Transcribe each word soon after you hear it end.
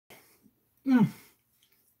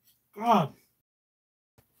God.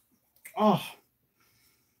 Oh.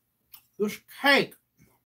 This cake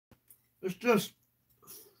is just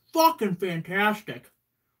fucking fantastic.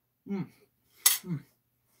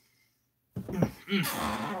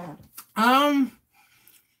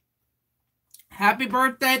 Happy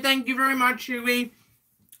birthday. Thank you very much, Huey.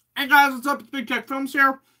 Hey guys, what's up? It's BigJackFilms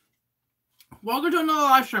here. Welcome to another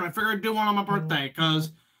live stream. I figured I'd do one on my birthday,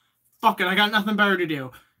 because fuck it, I got nothing better to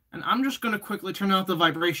do. And I'm just going to quickly turn off the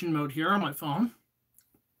vibration mode here on my phone.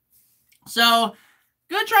 So,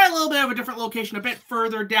 gonna try a little bit of a different location a bit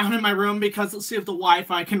further down in my room, because let's see if the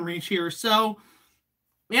Wi-Fi can reach here. So,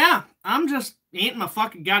 yeah, I'm just eating my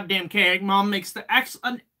fucking goddamn cake. Mom makes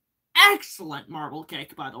an excellent marble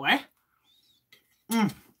cake, by the way.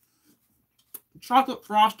 Chocolate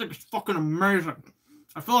frosting is fucking amazing.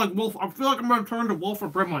 I feel like I'm gonna turn to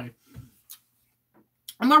Wilford Brimley.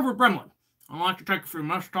 I'm Wilford Brimley. I'd like to take a few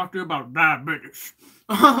minutes to talk to you about diabetes.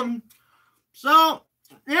 So,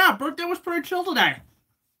 yeah, birthday was pretty chill today.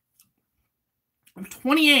 I'm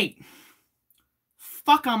 28.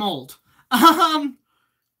 Fuck, I'm old. Don't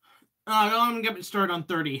even get me started on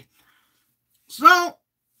 30. So,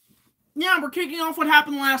 yeah, we're kicking off what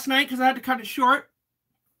happened last night, because I had to cut it short.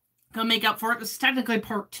 Gonna make up for it. This is technically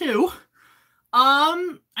part 2.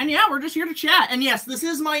 And yeah, we're just here to chat. And yes, this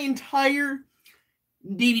is my entire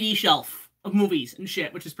DVD shelf of movies and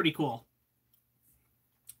shit, which is pretty cool.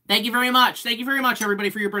 Thank you very much. Thank you very much, everybody,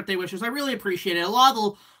 for your birthday wishes. I really appreciate it. A lot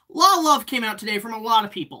of love came out today from a lot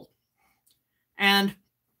of people. And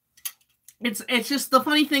it's just, the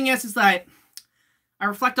funny thing is that I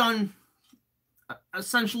reflect on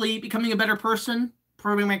essentially becoming a better person,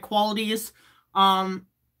 improving my qualities,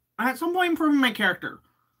 at some point improving my character.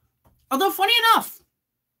 Although, funny enough,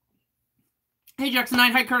 hey Jackson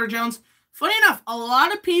Knight, hi Carter Jones. Funny enough, a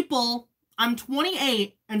lot of people, I'm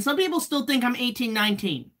 28, and some people still think I'm 18,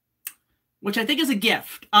 19, which I think is a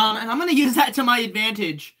gift. And I'm going to use that to my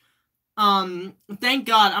advantage. Thank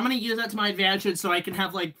God, I'm going to use that to my advantage so I can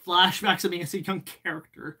have, like, flashbacks of me as a young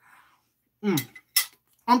character. I'm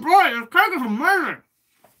sorry, this cake is amazing.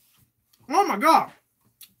 Oh my God.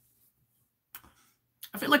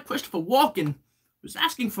 I feel like Christopher Walken was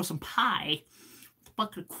asking for some pie with a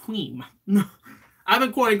bucket of cream. I've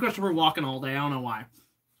been quoting Christopher Walken all day. I don't know why.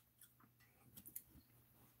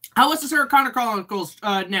 How was the Sarah Connor Chronicles,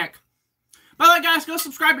 Nick? By the way, guys, go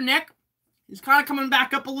subscribe to Nick. He's kind of coming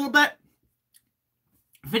back up a little bit.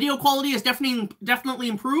 Video quality is definitely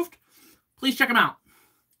improved. Please check him out.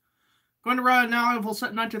 Going to run now. We'll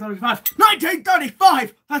set 1935.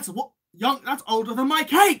 1935. That's older than my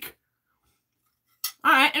cake.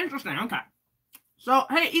 All right, interesting. Okay. So,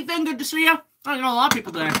 hey, Ethan, good to see you. I know a lot of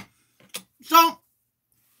people today. So,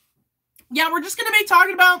 yeah, we're just going to be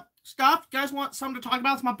talking about stuff. You guys want something to talk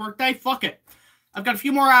about? It's my birthday. Fuck it. I've got a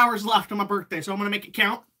few more hours left on my birthday, so I'm going to make it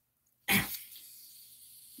count.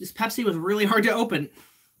 This Pepsi was really hard to open.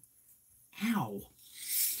 Ow.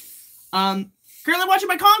 Currently watching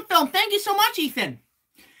my Kong film. Thank you so much, Ethan.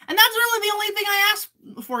 And that's really the only thing I asked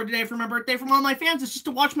for today for my birthday from all my fans, is just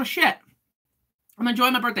to watch my shit. I'm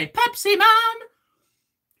enjoying my birthday. Pepsi Man!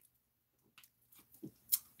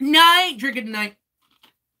 Night! Drinking tonight.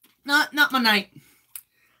 Not my night.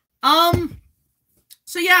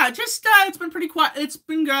 So yeah, just, it's been pretty quiet. It's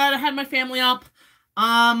been good. I had my family up.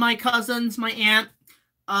 My cousins, my aunt,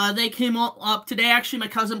 they came up today. Actually, my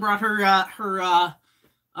cousin brought her,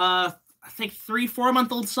 I think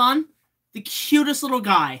 3-4-month-old son. The cutest little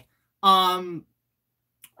guy. I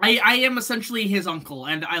am essentially his uncle,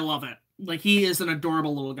 and I love it. Like, he is an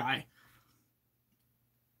adorable little guy.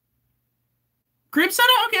 Creep soda?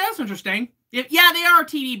 Okay, that's interesting. Yeah, they are a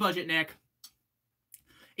TV budget, Nick.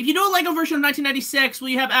 If you do a Lego version of 1996, will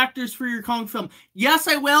you have actors for your Kong film? Yes,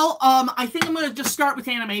 I will. I think I'm going to just start with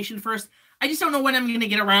animation first. I just don't know when I'm going to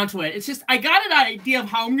get around to it. It's just, I got an idea of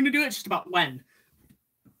how I'm going to do it. It's just about when.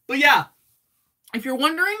 But yeah, if you're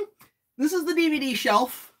wondering, this is the DVD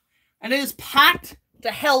shelf, and it is packed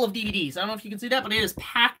to hell of DVDs. I don't know if you can see that, but it is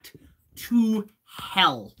packed to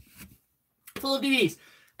hell. Full of DVDs.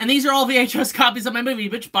 And these are all VHS copies of my movie,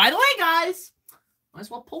 which, by the way, guys, might as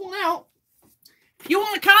well pull one out. If you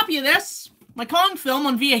want a copy of this, my Kong film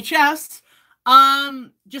on VHS,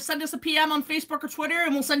 just send us a PM on Facebook or Twitter,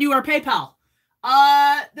 and we'll send you our PayPal.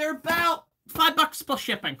 They're about $5 plus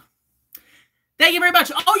shipping. Thank you very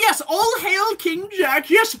much. Oh, yes, all hail King Jack.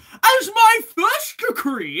 Yes, as my first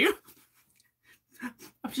decree.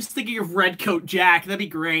 I'm just thinking of Redcoat Jack. That'd be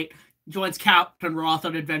great. Joins Captain Roth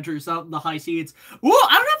on adventures out in the high seas. Whoa,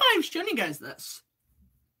 I don't know if I've shown you guys this.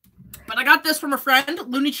 But I got this from a friend,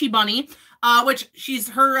 Lunichi Bunny, which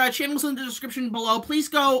her channel's in the description below. Please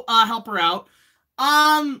go help her out.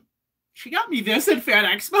 She got me this at Fan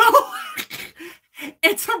Expo.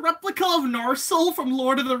 It's a replica of Narsil from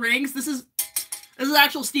Lord of the Rings. This is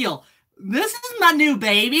actual steel. This is my new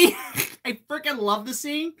baby. I freaking love the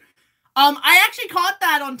scene. I actually caught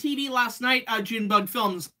that on TV last night, Junebug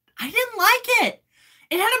Films. I didn't like it.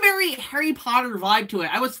 It had a very Harry Potter vibe to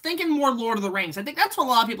it. I was thinking more Lord of the Rings. I think that's what a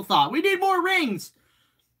lot of people thought. We need more rings.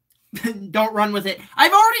 Don't run with it.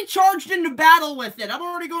 I've already charged into battle with it. I'm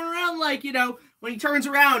already going around like, you know, when he turns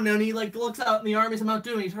around and he like looks out in the armies I'm out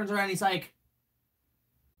doing, he turns around and he's like,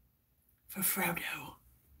 for Frodo.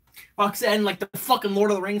 Walks in like the fucking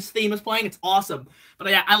Lord of the Rings theme is playing. It's awesome. But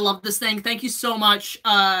yeah, I love this thing. Thank you so much,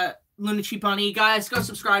 Lunichi Bunny. Guys, go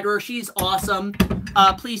subscribe to her. She's awesome.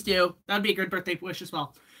 Please do. That'd be a good birthday wish as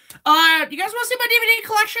well. You guys want to see my DVD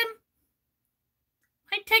collection?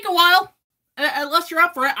 Might take a while. Unless you're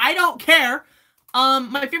up for it. I don't care.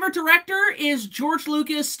 My favorite director is George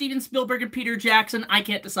Lucas, Steven Spielberg, and Peter Jackson. I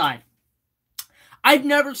can't decide. I've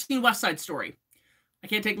never seen West Side Story. I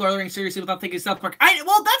can't take Lord of the Rings seriously without thinking South Park.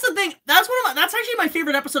 Well, that's the thing. That's actually my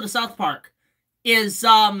favorite episode of South Park. Is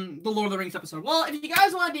the Lord of the Rings episode. Well, if you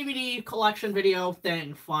guys want a DVD collection video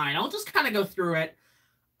thing, fine. I'll just kind of go through it.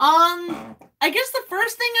 I guess the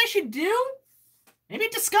first thing I should do, maybe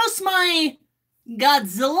discuss my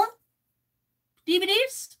Godzilla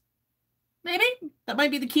DVDs. Maybe that might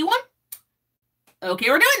be the key one. Okay,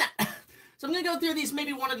 we're doing that. So I'm gonna go through these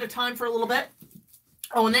maybe one at a time for a little bit.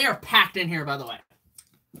 Oh, and they are packed in here, by the way.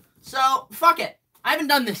 So fuck it. I haven't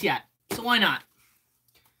done this yet, so why not?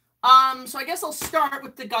 So I guess I'll start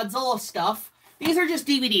with the Godzilla stuff. These are just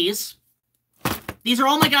DVDs. These are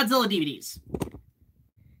all my Godzilla DVDs.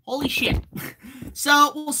 Holy shit.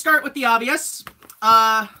 So we'll start with the obvious.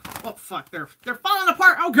 Oh fuck, they're falling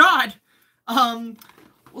apart. Oh god.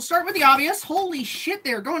 We'll start with the obvious. Holy shit,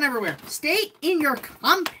 they're going everywhere. Stay in your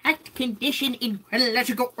compact condition in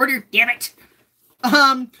chronological order, damn it.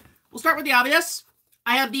 We'll start with the obvious.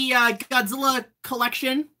 I have the Godzilla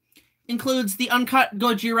collection. Includes the uncut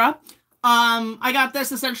Gojira. I ghot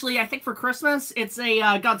this essentially, I think, for Christmas. It's a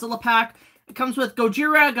Godzilla pack. It comes with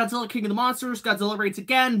Gojira, Godzilla King of the Monsters, Godzilla Raids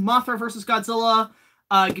Again, Mothra vs. Godzilla,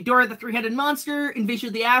 Ghidorah the Three-Headed Monster, Invasion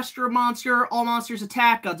of the Astro Monster, All Monsters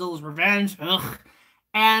Attack, Godzilla's Revenge,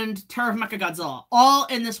 and Terror of Mechagodzilla. All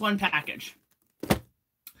in this one package.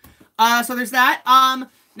 So there's that.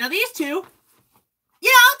 Now these two, yeah,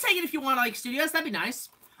 I'll take it if you want, like, studios. That'd be nice.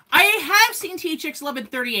 I have seen THX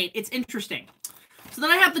 1138. It's interesting. So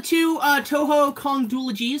then I have the two Toho Kong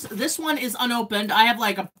duologies. This one is unopened. I have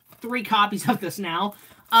like 3 copies of this now.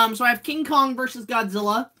 So I have King Kong vs.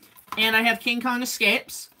 Godzilla, and I have King Kong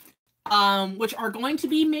Escapes, which are going to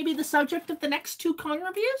be maybe the subject of the next 2 Kong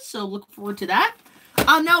reviews. So look forward to that.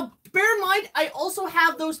 Now, bear in mind, I also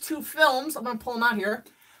have those 2 films. I'm going to pull them out here.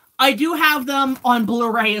 I do have them on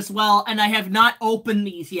Blu-ray as well, and I have not opened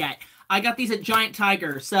these yet. I got these at Giant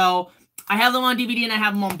Tiger, so I have them on DVD and I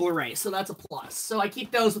have them on Blu-ray, so that's a plus. So I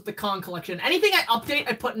keep those with the Kong collection. Anything I update,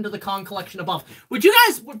 I put into the Kong collection above. Which you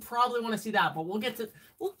guys would probably want to see that, but we'll get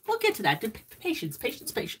to that.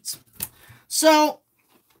 Patience. So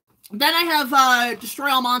then I have Destroy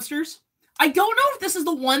All Monsters. I don't know if this is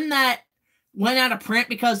the one that went out of print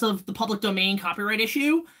because of the public domain copyright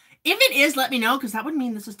issue. If it is, let me know, because that would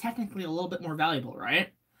mean this is technically a little bit more valuable, right?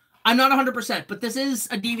 I'm not 100%, but this is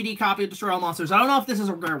a DVD copy of Destroy All Monsters. I don't know if this is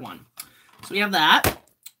a rare one. So we have that.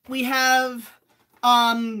 We have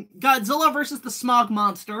Godzilla vs. the Smog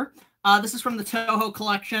Monster. This is from the Toho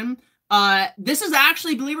collection. This is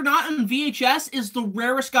actually, believe it or not, on VHS, is the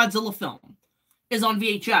rarest Godzilla film. Is on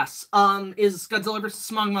VHS. Is Godzilla vs.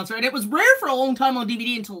 Smog Monster. And it was rare for a long time on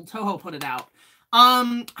DVD until Toho put it out.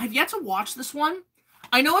 I've yet to watch this one.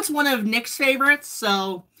 I know it's one of Nick's favorites,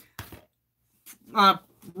 so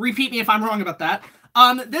repeat me if I'm wrong about that.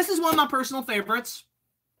 This is one of my personal favorites.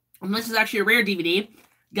 And this is actually a rare DVD.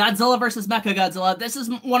 Godzilla vs. Mechagodzilla. This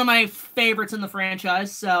is one of my favorites in the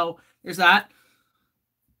franchise, so there's that.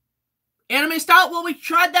 Anime style, well, we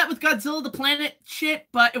tried that with Godzilla the Planet shit,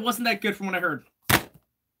 but it wasn't that good from what I heard.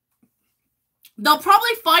 They'll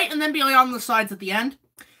probably fight and then be on the sides at the end.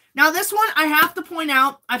 Now, this one, I have to point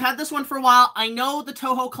out, I've had this one for a while. I know the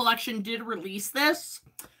Toho collection did release this,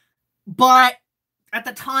 but at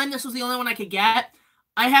the time, this was the only one I could get.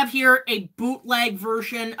 I have here a bootleg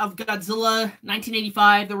version of Godzilla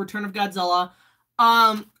 1985, The Return of Godzilla.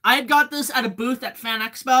 I got this at a booth at Fan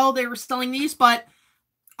Expo. They were selling these, but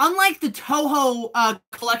unlike the Toho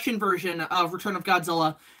collection version of Return of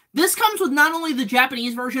Godzilla, This comes with not only the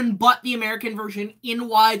Japanese version, but the American version in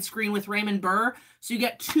widescreen with Raymond Burr. So you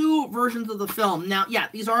get 2 versions of the film. Now, yeah,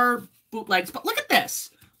 these are bootlegs, but look at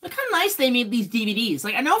this. Look how nice they made these DVDs.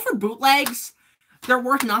 Like, I know for bootlegs, they're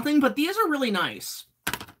worth nothing, but these are really nice.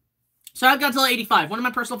 So I have Godzilla 85, one of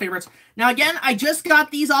my personal favorites. Now, again, I just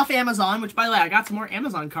got these off Amazon, which, by the way, I got some more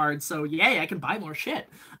Amazon cards, so yay, I can buy more shit.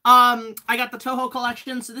 I got the Toho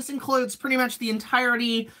collection, so this includes pretty much the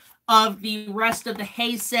entirety of the rest of the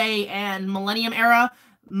Heisei and Millennium era,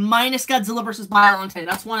 minus Godzilla vs. Biollante.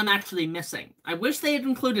 That's one I'm actually missing. I wish they had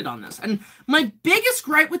included on this. And my biggest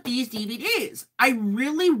gripe with these DVDs, I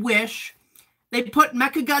really wish they put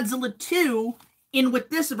Mechagodzilla 2 in with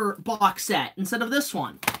this box set instead of this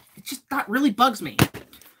one. It just, that really bugs me.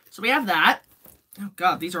 So we have that. Oh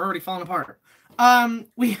god, these are already falling apart.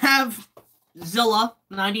 We have Zilla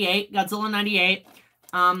 98, Godzilla 98.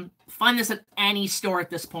 Find this at any store at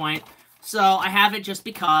this point. So I have it just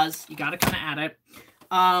because you gotta kind of add it.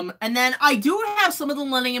 And then I do have some of the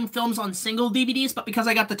Millennium films on single DVDs, but because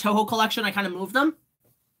I got the Toho collection, I kind of moved them.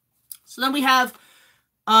 So then we have,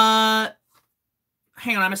 hang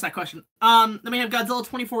on, I missed that question. Then we have Godzilla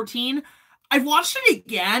 2014. I've watched it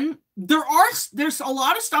again. There's a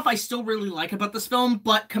lot of stuff I still really like about this film,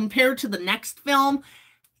 but compared to the next film,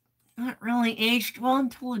 not really aged well in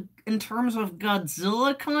terms of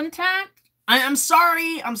Godzilla contact. I'm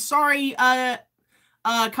sorry,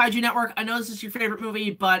 Kaiju Network. I know this is your favorite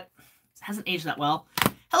movie, but it hasn't aged that well.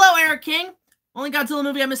 Hello, Eric King. Only Godzilla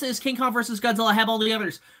movie I'm missing is King Kong vs. Godzilla. I have all the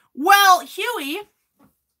others. Well, Huey,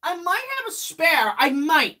 I might have a spare. I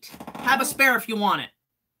might have a spare if you want it.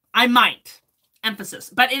 I might. Emphasis.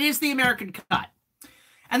 But it is the American cut.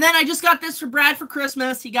 And then I just got this for Brad for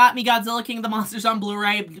Christmas. He got me Godzilla King of the Monsters on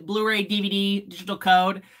Blu-ray, DVD, digital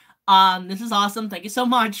code. This is awesome. Thank you so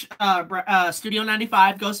much, Studio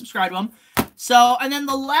 95. Go subscribe to him. So, and then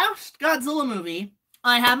the last Godzilla movie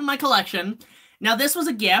I have in my collection. Now, this was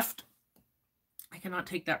a gift. I cannot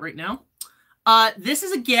take that right now. This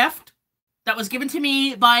is a gift that was given to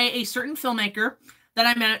me by a certain filmmaker that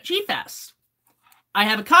I met at G-Fest. I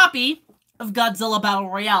have a copy of Godzilla Battle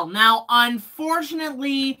Royale. Now,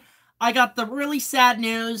 unfortunately, I got the really sad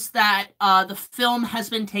news that the film has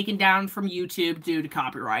been taken down from YouTube due to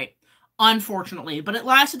copyright. Unfortunately, but it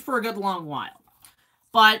lasted for a good long while.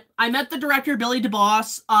 But I met the director, Billy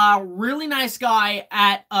DeBoss, a really nice guy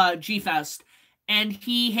at G-Fest, and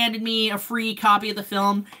he handed me a free copy of the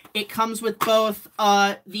film. It comes with both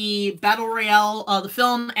the Battle Royale, the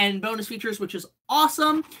film, and bonus features, which is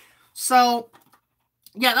awesome. So,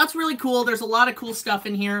 yeah, that's really cool. There's a lot of cool stuff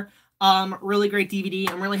in here. Really great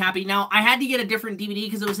DVD. I'm really happy. Now, I had to get a different DVD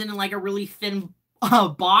because it was in like a really thin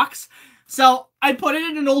box. So I put it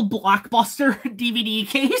in an old Blockbuster DVD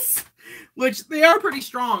case, which they are pretty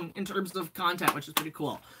strong in terms of content, which is pretty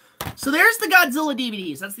cool. So there's the Godzilla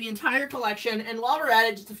DVDs. That's the entire collection. And while we're at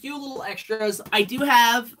it, just a few little extras. I do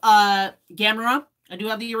have Gamera. I do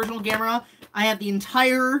have the original Gamera. I have the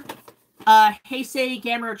entire Heisei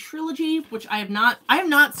Gamera trilogy, which I have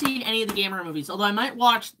not seen any of the Gamera movies, although I might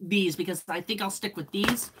watch these because I think I'll stick with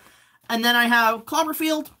these. And then I have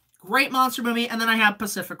Cloverfield, great monster movie, and then I have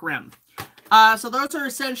Pacific Rim. So those are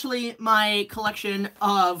essentially my collection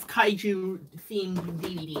of kaiju-themed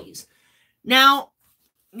DVDs. Now,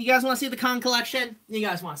 you guys want to see the Kong collection? You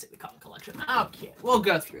guys want to see the Kong collection? Okay, we'll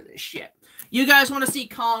go through this shit. You guys want to see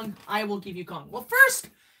Kong? I will give you Kong. Well, first,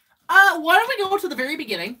 why don't we go to the very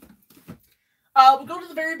beginning? We'll go to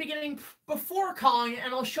the very beginning before Kong,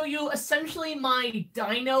 and I'll show you essentially my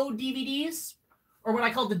Dino DVDs, or what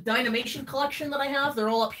I call the Dynamation collection that I have. They're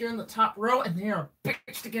all up here in the top row, and they are a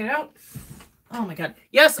bitch to get out. Oh my god.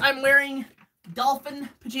 Yes, I'm wearing dolphin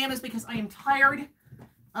pajamas because I am tired.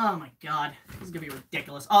 Oh my god. This is gonna be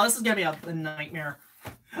ridiculous. Oh, this is gonna be a nightmare.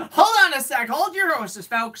 Hold on a sec. Hold your horses,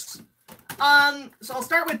 folks. So I'll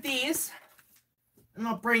start with these, and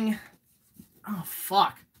I'll bring... Oh,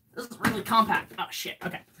 fuck. This is really compact. Oh, shit.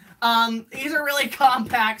 Okay. These are really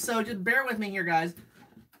compact, so just bear with me here, guys.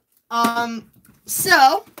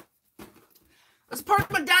 So, that's part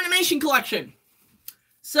of my Dynamation collection.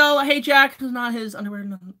 So, Hey Jack is not his underwear.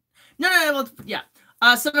 No, well, yeah.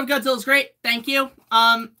 Son of Godzilla is great. Thank you.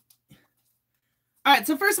 Alright,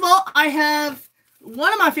 so first of all, I have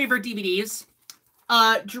one of my favorite DVDs.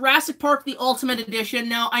 Jurassic Park, the Ultimate Edition.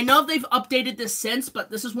 Now, I know they've updated this since, but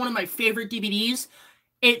this is one of my favorite DVDs.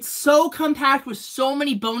 It's so compact with so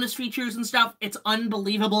many bonus features and stuff. It's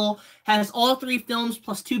unbelievable. Has all 3 films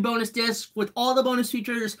plus 2 bonus discs with all the bonus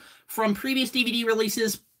features from previous DVD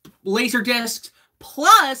releases, laser discs,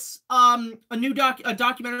 plus a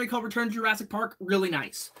documentary called Return to Jurassic Park. Really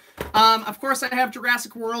nice. Of course, I have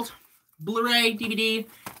Jurassic World. Blu-ray, DVD,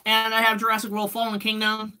 and I have Jurassic World Fallen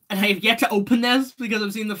Kingdom, and I have yet to open this because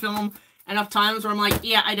I've seen the film enough times where I'm like,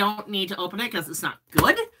 yeah, I don't need to open it because it's not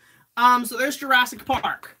good. So there's Jurassic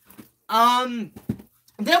Park. Then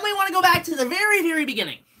we want to go back to the very, very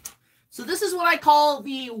beginning. So this is what I call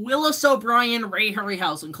the Willis O'Brien Ray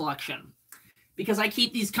Harryhausen collection, because I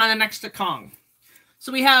keep these kind of next to Kong.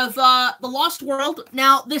 So we have The Lost World.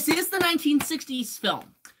 Now, this is the 1960s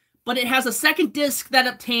film, but it has a second disc that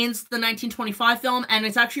obtains the 1925 film, and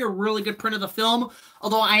it's actually a really good print of the film,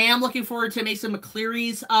 although I am looking forward to Mason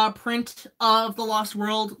McCleary's print of The Lost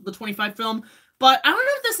World, the 25 film. But I don't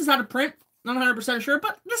know if this is out of print. Not 100% sure,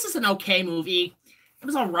 but this is an okay movie. It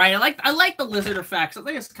was alright. I like the lizard effects. I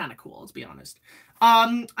think it's kind of cool, let's be honest.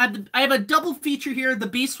 I have a double feature here, The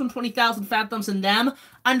Beast from 20,000 Fathoms and Them.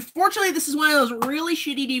 Unfortunately, this is one of those really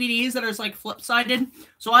shitty DVDs that is like flip-sided,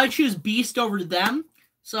 so I choose Beast over Them.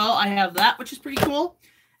 So I have that, which is pretty cool.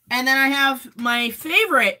 And then I have my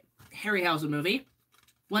favorite Harryhausen movie,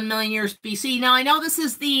 1 Million Years BC. Now, I know this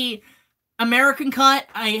is the American cut.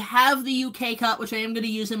 I have the UK cut, which I am going to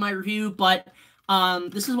use in my review, but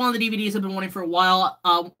this is one of the DVDs I've been wanting for a while.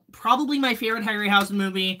 Probably my favorite Harryhausen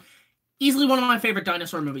movie. Easily one of my favorite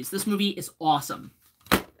dinosaur movies. This movie is awesome.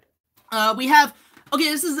 We have... Okay,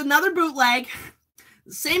 this is another bootleg.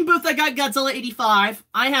 The same booth that got Godzilla 85.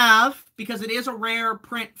 I have, because it is a rare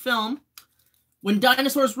print film, When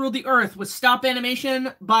Dinosaurs Ruled the Earth with stop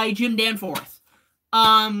animation by Jim Danforth.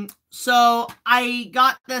 So I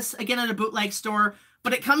got this again at a bootleg store,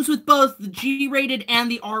 but it comes with both the G-rated and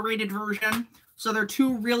the R-rated version. So they're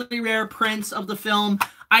two really rare prints of the film.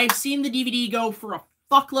 I've seen the DVD go for a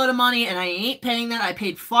fuckload of money, and I ain't paying that. I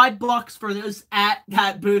paid $5 for those at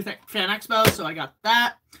that booth at Fan Expo, so I got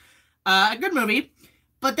that. A good movie.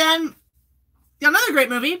 But then, another great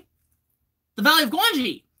movie, The Valley of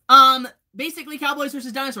Gwangi. Basically, Cowboys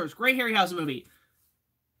versus Dinosaurs. Great Harryhausen movie.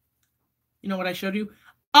 You know what I showed you?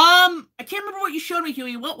 I can't remember what you showed me,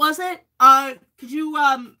 Huey. What was it? Could you,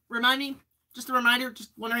 remind me? Just a reminder,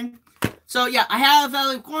 just wondering. So, yeah, I have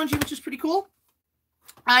Valley of Gwangi, which is pretty cool.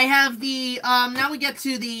 I have the, now we get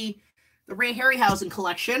to the Ray Harryhausen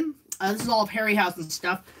collection. This is all of Harryhausen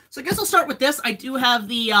stuff. So I guess I'll start with this. I do have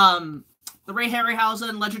the Ray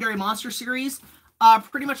Harryhausen Legendary Monster series.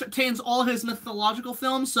 Pretty much obtains all his mythological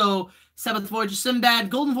films. So, Seventh Voyage of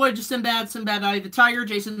Sinbad, Golden Voyage of Sinbad, Sinbad Eye of the Tiger,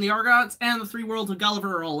 Jason and the Argonauts, and the Three Worlds of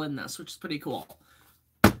Gulliver are all in this, which is pretty cool.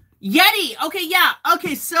 Yeti! Okay, yeah.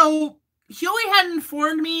 Okay, so Huey had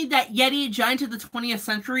informed me that Yeti, Giant of the 20th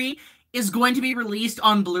Century, is going to be released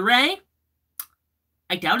on Blu-ray.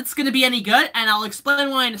 I doubt it's going to be any good, and I'll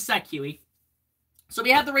explain why in a sec, Huey. So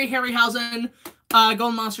we have the Ray Harryhausen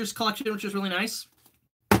Golden Monsters collection, which is really nice.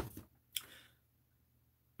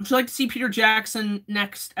 Would you like to see Peter Jackson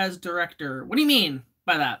next as director? What do you mean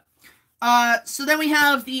by that? So then we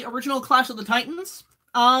have the original Clash of the Titans.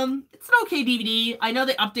 It's an okay DVD. I know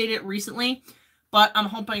they updated it recently, but I'm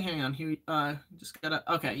hoping... Hang on, here. Just gotta...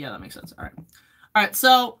 Okay, yeah, that makes sense. All right,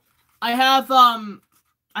 so I have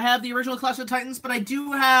the original Clash of the Titans, but I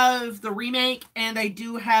do have the remake, and I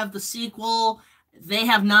do have the sequel. They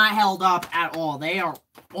have not held up at all. They are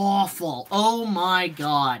awful. Oh my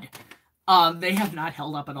god. They have not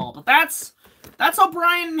held up at all. But that's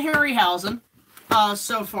O'Brien and Harryhausen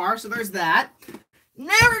so far. So there's that.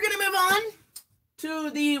 Now we're going to move on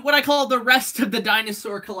to what I call the rest of the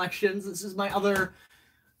dinosaur collections. This is my other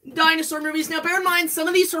dinosaur movies. Now, bear in mind, some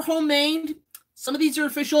of these are homemade. Some of these are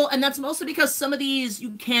official. And that's mostly because some of these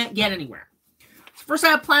you can't get anywhere. So first, I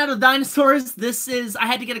have Planet of Dinosaurs. I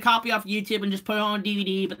had to get a copy off YouTube and just put it on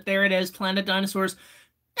DVD. But there it is, Planet of Dinosaurs.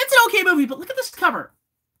 It's an okay movie, but look at this cover.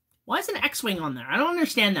 Why is an X-Wing on there? I don't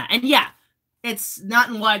understand that. And yeah, it's not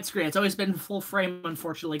in widescreen. It's always been full frame,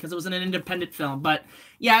 unfortunately, because it was an independent film. But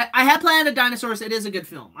yeah, I have Planet of Dinosaurs. It is a good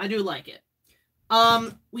film. I do like it.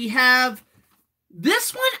 We have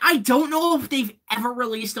this one. I don't know if they've ever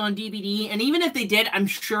released on DVD. And even if they did, I'm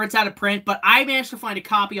sure it's out of print. But I managed to find a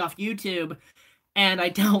copy off YouTube, and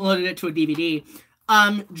I downloaded it to a DVD.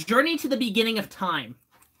 Journey to the Beginning of Time.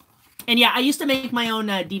 And yeah, I used to make my own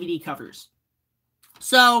DVD covers.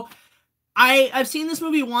 So, I've seen this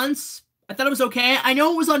movie once. I thought it was okay. I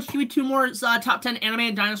know it was on Huey Tumore's top 10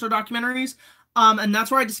 animated dinosaur documentaries, and that's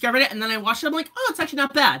where I discovered it, and then I watched it, I'm like, oh, it's actually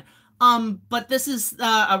not bad. But this is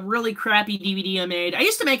a really crappy DVD I made. I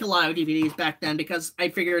used to make a lot of DVDs back then, because I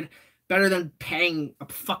figured better than paying a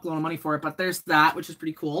fuckload of money for it, but there's that, which is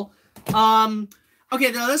pretty cool.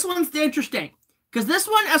 Okay, now this one's interesting, because this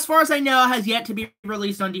one, as far as I know, has yet to be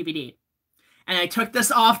released on DVD. And I took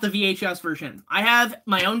this off the VHS version. I have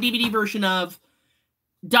my own DVD version of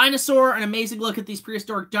Dinosaur, An Amazing Look at These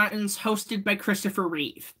Prehistoric Titans, hosted by Christopher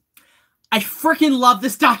Reeve. I freaking love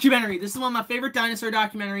this documentary. This is one of my favorite dinosaur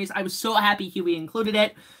documentaries. I was so happy Huey included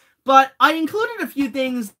it. But I included a few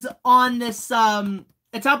things on this.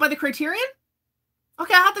 It's out by the Criterion?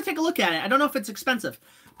 Okay, I'll have to take a look at it. I don't know if it's expensive.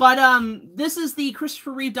 But this is the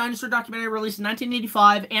Christopher Reeve dinosaur documentary released in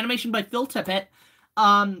 1985. Animation by Phil Tippett.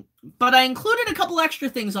 But I included a couple extra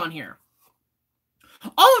things on here.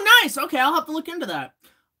 Oh, nice! Okay, I'll have to look into that.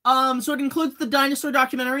 So it includes the dinosaur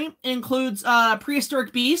documentary. It includes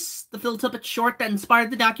Prehistoric Beasts, the Phil Tippett short that inspired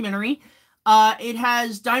the documentary. It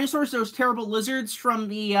has dinosaurs, those terrible lizards from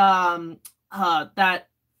the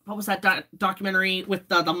what was that documentary with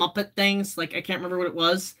the Muppet things? Like, I can't remember what it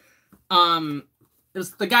was. It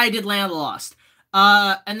was the guy who did Land of the Lost.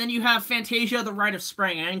 And then you have Fantasia, The Rite of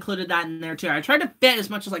Spring. I included that in there too. I tried to fit as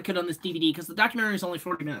much as I could on this DVD because the documentary is only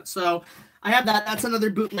 40 minutes. So I have that. That's another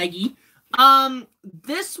bootleggy.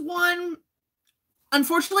 This one,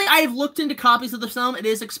 unfortunately, I have looked into copies of the film. It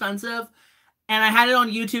is expensive. And I had it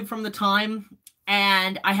on YouTube from the time.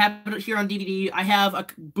 And I have it here on DVD. I have a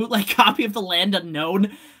bootleg copy of The Land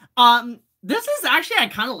Unknown. This is actually, I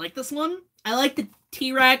kind of like this one. I like the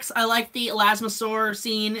T-Rex. I like the elasmosaur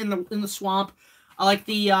scene in the swamp. I like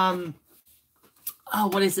the,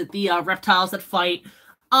 what is it? The reptiles that fight.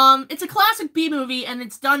 It's a classic B-movie, and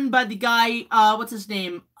it's done by the guy, what's his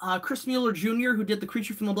name? Chris Mueller Jr., who did The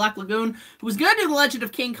Creature from the Black Lagoon, who was going to do The Legend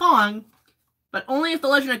of King Kong, but only if The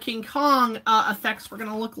Legend of King Kong effects were going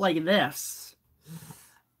to look like this.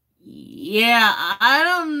 Yeah, I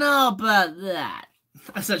don't know about that,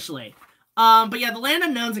 essentially. But yeah, The Land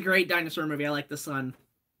Unknown's a great dinosaur movie. I like this one.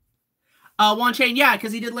 Juan Chain, yeah,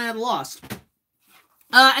 because he did Land of the Lost.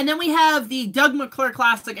 And then we have the Doug McClure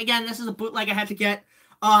classic. Again, this is a bootleg I had to get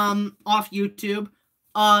off YouTube.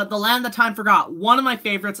 The Land That Time Forgot. One of my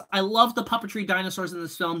favorites. I love the puppetry dinosaurs in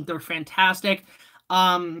this film. They're fantastic.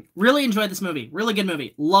 Really enjoyed this movie. Really good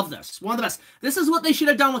movie. Love this. One of the best. This is what they should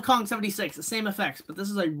have done with Kong 76. The same effects, but this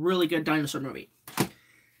is a really good dinosaur movie.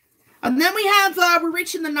 And then we have, we're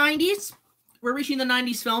reaching the 90s. We're reaching the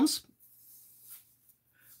 90s films.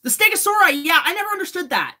 The Stegosauri. Yeah, I never understood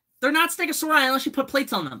that. They're not Stegosauri unless you put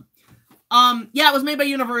plates on them. Yeah, it was made by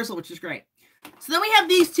Universal, which is great. So then we have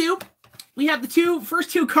these two. We have the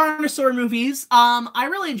first two Carnosaur movies. I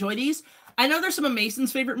really enjoy these. I know there's some of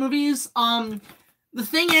Mason's favorite movies. The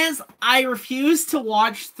thing is, I refuse to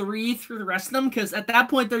watch 3 through the rest of them because at that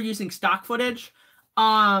point they're using stock footage.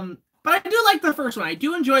 But I do like the first one. I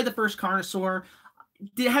do enjoy the first Carnosaur.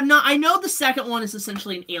 I know the second one is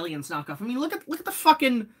essentially an Aliens knockoff. I mean, look at the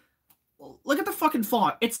fucking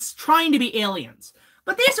font. It's trying to be Aliens.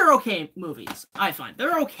 But these are okay movies, I find.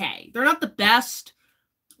 They're okay. They're not the best,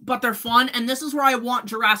 but they're fun. And this is where I want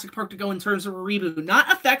Jurassic Park to go in terms of a reboot.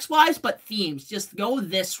 Not effects-wise, but themes. Just go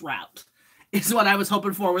this route is what I was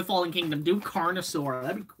hoping for with Fallen Kingdom. Do Carnosaur.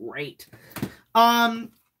 That'd be great. Then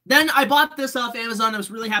I bought this off Amazon. I was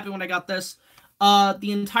really happy when I got this.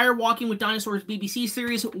 The entire Walking with Dinosaurs BBC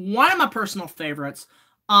series. One of my personal favorites.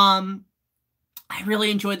 I really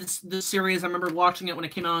enjoyed this series. I remember watching it when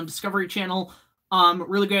it came out on Discovery Channel.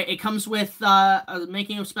 Really great. It comes with a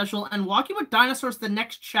making of special and Walking with Dinosaurs, the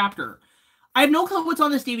next chapter. I have no clue what's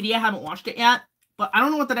on this DVD. I haven't watched it yet, but I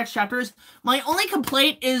don't know what the next chapter is. My only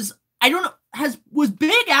complaint is, I don't know, was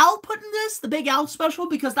Big Al put in this, the Big Al special?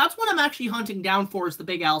 Because that's what I'm actually hunting down for, is the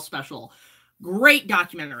Big Al special. Great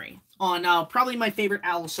documentary on probably my favorite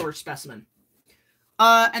Allosaurus specimen.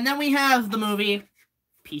 And then we have the movie,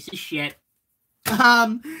 piece of shit.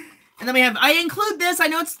 And then we have, I include this. I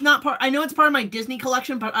know it's not part, I know it's part of my Disney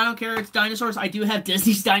collection, but I don't care. It's dinosaurs. I do have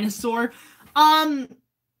Disney's Dinosaur. I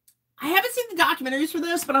haven't seen the documentaries for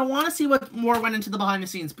this, but I want to see what more went into the behind the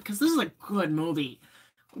scenes because this is a good movie.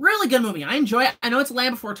 Really good movie. I enjoy it. I know it's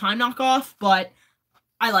Land Before Time knockoff, but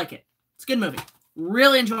I like it. It's a good movie.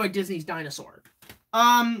 Really enjoyed Disney's Dinosaur.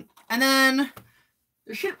 And then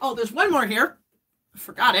there's one more here. I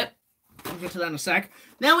forgot it. I'll get to that in a sec.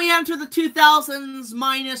 Then we enter the 2000s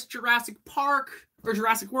minus Jurassic Park or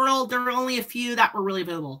Jurassic World. There were only a few that were really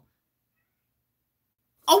available.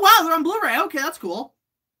 Oh, wow, they're on Blu-ray. Okay, that's cool.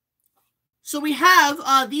 So we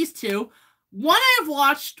have these two. One I have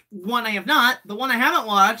watched, one I have not. The one I haven't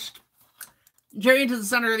watched, Journey to the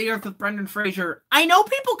Center of the Earth with Brendan Fraser. I know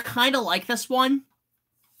people kind of like this one.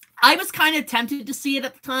 I was kind of tempted to see it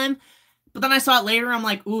at the time, but then I saw it later. I'm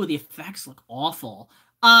like, ooh, the effects look awful.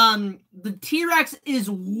 The T-Rex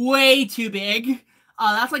is way too big.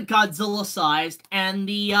 That's like Godzilla sized. And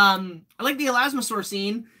the, I like the Elasmosaur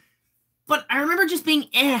scene, but I remember just being,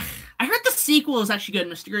 I heard the sequel was actually good,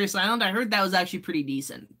 Mysterious Island. I heard that was actually pretty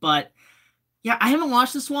decent, but yeah, I haven't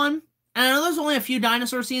watched this one. And I know there's only a few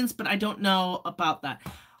dinosaur scenes, but I don't know about that.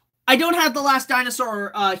 I don't have The Last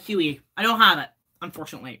Dinosaur, Huey. I don't have it,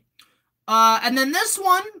 unfortunately. And then this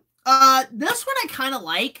one I kind of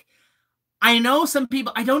like. I know some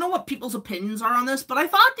people, I don't know what people's opinions are on this, but I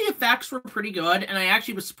thought the effects were pretty good, and I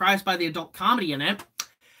actually was surprised by the adult comedy in it.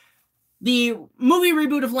 The movie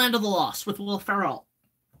reboot of Land of the Lost with Will Ferrell.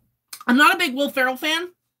 I'm not a big Will Ferrell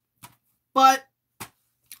fan, but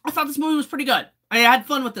I thought this movie was pretty good. I had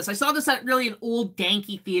fun with this. I saw this at really an old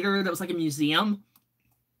danky theater that was like a museum,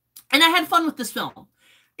 and I had fun with this film.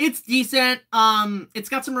 It's decent. It's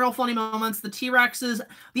got some real funny moments. The T-Rexes,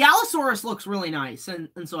 the Allosaurus looks really nice and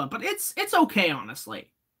so on, but it's okay,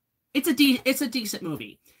 honestly. It's a decent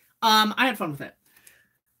movie. I had fun with it.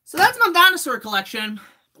 So that's my dinosaur collection.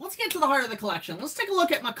 Let's get to the heart of the collection. Let's take a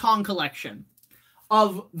look at my Kong collection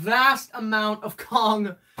of vast amount of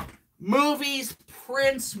Kong movies,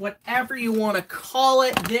 prints, whatever you want to call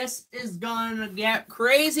it. This is gonna get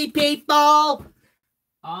crazy, people.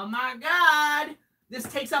 Oh my god. This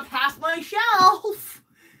takes up half my shelf.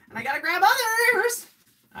 And I gotta grab others.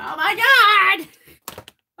 Oh my god.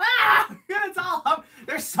 Ah, it's all up.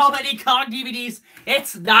 There's so many Kong DVDs.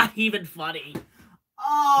 It's not even funny.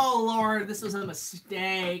 Oh, Lord. This was a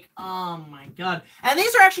mistake. Oh, my God. And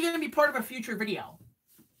these are actually going to be part of a future video.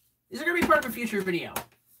 These are going to be part of a future video.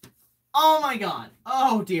 Oh, my God.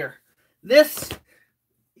 Oh, dear. This...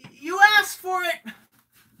 You asked for it.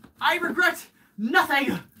 I regret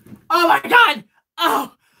nothing. Oh, my God.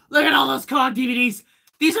 Oh, look at all those Kong DVDs.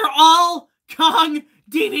 These are all Kong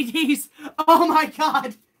DVDs. Oh, my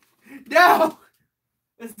God. No.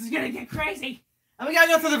 This is going to get crazy. And we got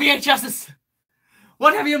to go through the VHSs.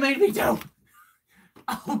 What have you made me do?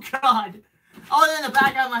 Oh, God. Oh, and then the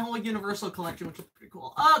back, I have my whole Universal collection, which is pretty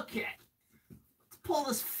cool. Okay. Let's pull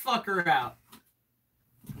this fucker out.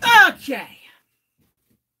 Okay.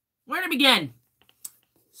 Where to begin?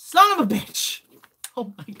 Son of a bitch.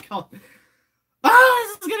 Oh, my God. Ah,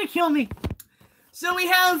 this is going to kill me. So we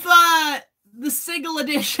have the single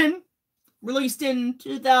edition, released in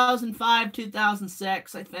 2005,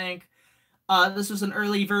 2006, I think. This was an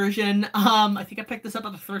early version. I think I picked this up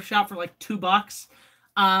at the thrift shop for like $2.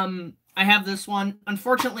 I have this one.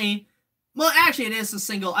 Unfortunately, well, actually, it is a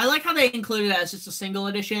single. I like how they included it as just a single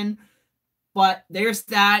edition. But there's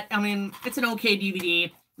that. I mean, it's an okay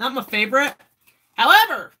DVD. Not my favorite.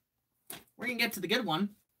 However, we're going to get to the good one.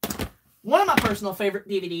 One of my personal favorite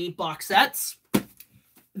DVD box sets.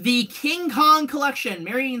 The King Kong Collection.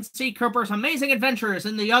 Marion C. Cooper's Amazing Adventures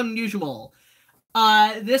in the Unusual.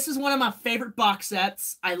 This is one of my favorite box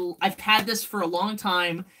sets. I've had this for a long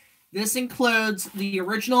time. This includes the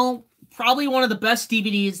original, probably one of the best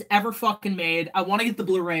DVDs ever fucking made. I want to get the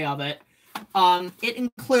Blu-ray of it. It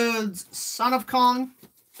includes Son of Kong,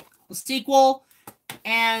 the sequel,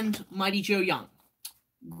 and Mighty Joe Young.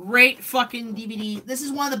 Great fucking DVD. This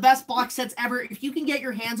is one of the best box sets ever. If you can get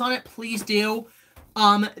your hands on it, please do.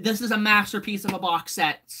 This is a masterpiece of a box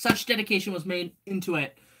set. Such dedication was made into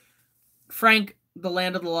it. Frank, The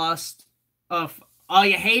Land of the Lost. Oh,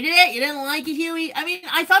 you hated it? You didn't like it, Huey? I mean,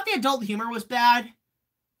 I thought the adult humor was bad,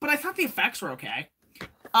 but I thought the effects were okay.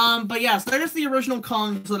 But yes, there's the original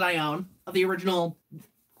Kongs that I own, of the original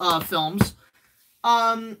films.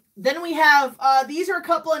 Then we have, these are a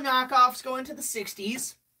couple of knockoffs going to the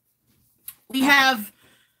 60s. We have,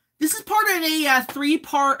 this is part of a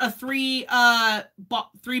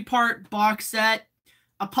three-part box set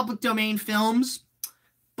of public domain films.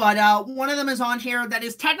 But one of them is on here that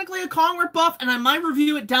is technically a Kong ripoff, and I might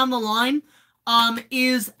review it down the line,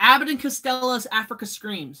 is Abbott and Costello's Africa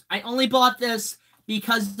Screams. I only bought this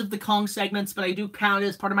because of the Kong segments, but I do count it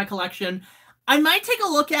as part of my collection. I might take a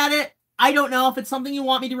look at it. I don't know if it's something you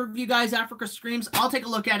want me to review, guys. Africa Screams. I'll take a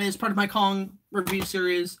look at it as part of my Kong review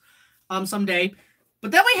series someday.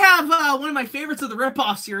 But then we have one of my favorites of the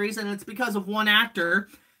ripoff series, and it's because of one actor,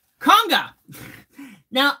 Konga.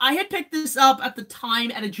 Now, I had picked this up at the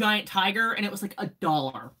time at a Giant Tiger, and it was like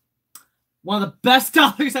 $1. One of the best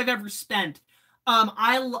dollars I've ever spent.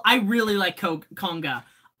 I really like Konga.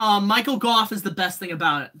 Michael Goff is the best thing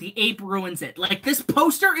about it. The ape ruins it. Like, this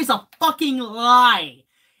poster is a fucking lie.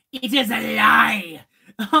 It is a lie.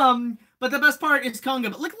 But the best part is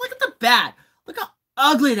Konga. But look at the bat. Look how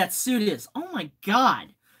ugly that suit is. Oh my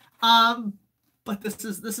god. But this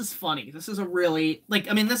is funny. This is a really,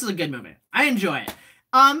 this is a good movie. I enjoy it.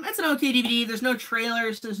 It's an okay DVD. There's no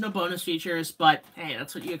trailers. There's no bonus features. But, hey,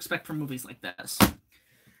 that's what you expect from movies like this.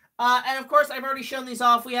 And, of course, I've already shown these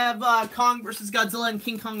off. We have Kong vs. Godzilla and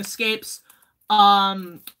King Kong Escapes,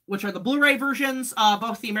 which are the Blu-ray versions,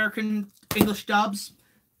 both the American English dubs.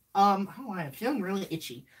 I'm feeling really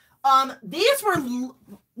itchy. These were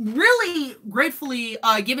really gratefully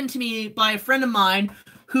given to me by a friend of mine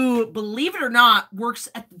who, believe it or not, works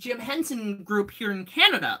at the Jim Henson group here in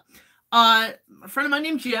Canada. A friend of mine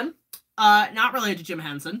named Jim, not related to Jim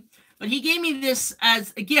Henson, but he gave me this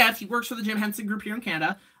as a gift. He works for the Jim Henson group here in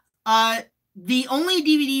Canada. The only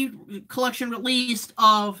DVD collection released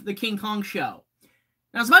of the King Kong show.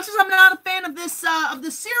 Now, as much as I'm not a fan of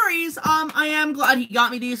this series, I am glad he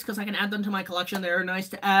got me these because I can add them to my collection. They're nice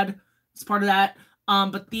to add as part of that.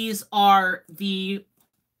 But these are the,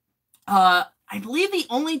 I believe the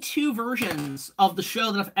only 2 versions of the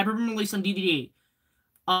show that have ever been released on DVD.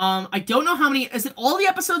 I don't know how many, is it all the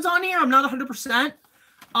episodes on here? I'm not 100%.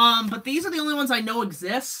 But these are the only ones I know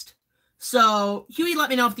exist. So, Huey, let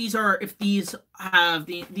me know if these have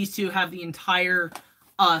these 2 have the entire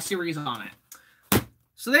series on it.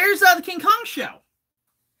 So there's the King Kong show.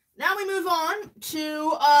 Now we move on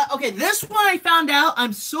to, okay, this one I found out.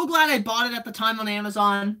 I'm so glad I bought it at the time on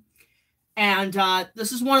Amazon. And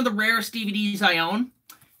this is one of the rarest DVDs I own.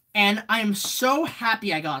 And I am so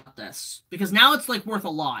happy I got this. Because now it's, like, worth a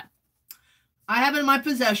lot. I have in my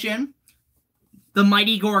possession The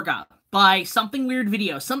Mighty Gorga by Something Weird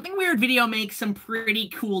Video. Something Weird Video makes some pretty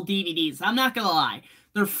cool DVDs. I'm not gonna lie.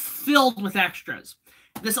 They're filled with extras.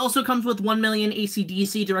 This also comes with 1 Million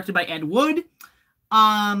AC/DC, directed by Ed Wood.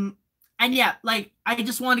 And yeah, like, I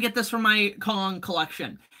just wanted to get this from my Kong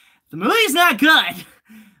collection. The movie's not good,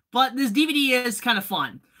 but this DVD is kind of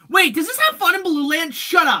fun. Wait, does this have fun in Baloo Land?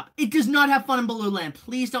 Shut up. It does not have fun in Baloo Land.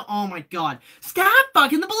 Please don't. Oh my god. Stop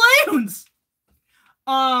fucking the balloons!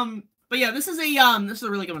 But yeah, this is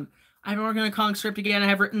a really good one. I've been working on a Kong script again. I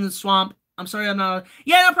have written The Swamp. I'm sorry I'm not...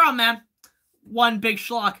 Yeah, no problem, man. One big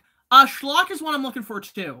schlock. Schlock is what I'm looking for,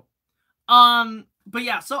 too. But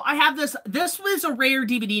yeah, so I have this. This was a rare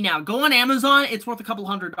DVD now. Go on Amazon. It's worth a couple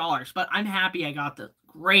 $100, but I'm happy I got this.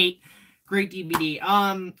 Great DVD.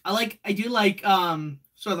 I do like,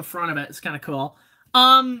 sort of the front of it. It's kind of cool.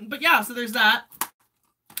 But yeah, so there's that.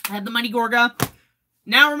 I had the Mighty Gorga.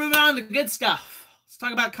 Now we're moving on to good stuff. Let's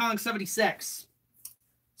talk about Kong 76.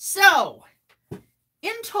 So,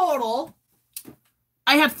 in total,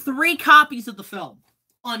 I have 3 copies of the film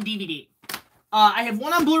on DVD. I have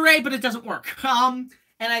one on Blu-ray, but it doesn't work. And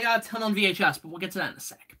I got a ton on VHS, but we'll get to that in a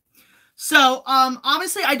sec. So,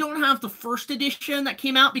 obviously, I don't have the first edition that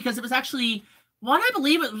came out because it was actually, I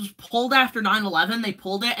believe it was pulled after 9/11. They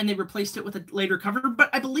pulled it and they replaced it with a later cover. But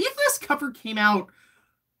I believe this cover came out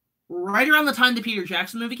right around the time the Peter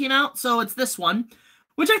Jackson movie came out. So it's this one,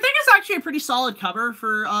 which I think is actually a pretty solid cover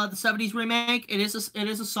for the 70s remake. It is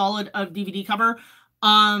a solid DVD cover.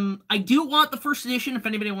 I do want the first edition if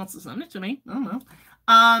anybody wants to send it to me. I don't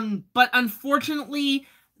know. But unfortunately,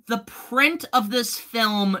 the print of this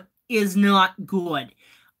film is not good.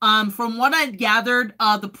 From what I've gathered,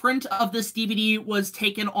 the print of this DVD was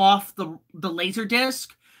taken off the Laserdisc,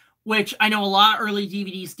 which I know a lot of early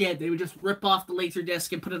DVDs did. They would just rip off the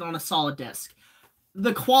Laserdisc and put it on a solid disc.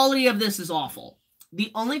 The quality of this is awful.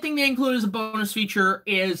 The only thing they include as a bonus feature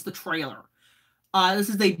is the trailer. This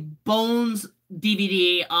is a Bones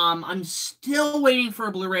DVD. I'm still waiting for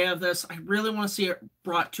a Blu-ray of this. I really want to see it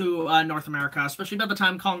brought to North America, especially by the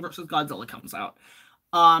time Kong vs. Godzilla comes out.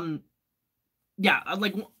 Yeah,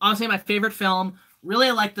 like, honestly, my favorite film.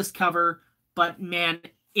 Really like this cover, but man,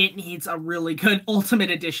 it needs a really good Ultimate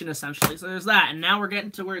Edition, essentially. So there's that, and now we're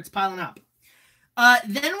getting to where it's piling up.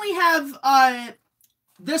 Then we have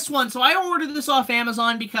this one. So I ordered this off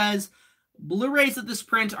Amazon because Blu-rays of this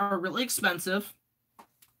print are really expensive.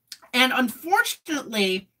 And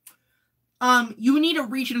unfortunately, you need a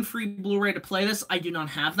region-free Blu-ray to play this. I do not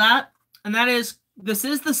have that. And that is, this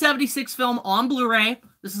is the 76 film on Blu-ray.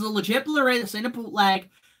 This is a legit Blu-ray. This ain't a bootleg.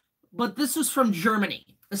 But this was from Germany.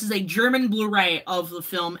 This is a German Blu-ray of the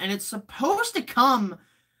film. And it's supposed to come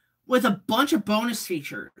with a bunch of bonus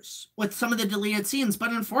features with some of the deleted scenes.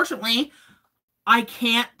 But unfortunately, I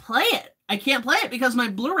can't play it. I can't play it because my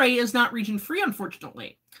Blu-ray is not region-free,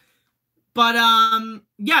 unfortunately. But,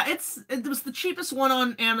 yeah, it was the cheapest one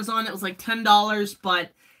on Amazon. It was like $10,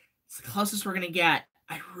 but it's the closest we're going to get.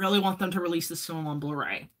 I really want them to release this film on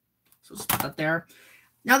Blu-ray. So let's put that there.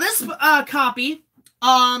 Now, this copy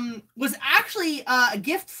was actually a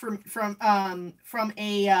gift from a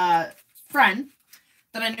friend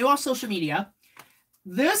that I knew off social media.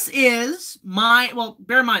 This is my, well,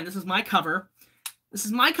 bear in mind, this is my cover. This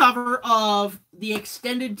is my cover of the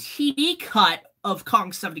extended TV cut of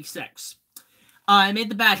Kong 76. I made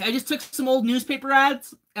the badge. I just took some old newspaper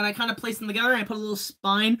ads and I kind of placed them together and I put a little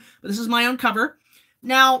spine. But this is my own cover.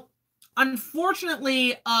 Now,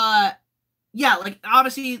 unfortunately, yeah, like,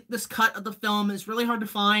 obviously, this cut of the film is really hard to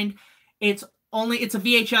find. It's a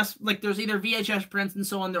VHS, like, there's either VHS prints and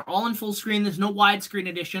so on. They're all in full screen. There's no widescreen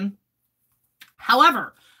edition.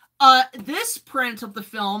 However, this print of the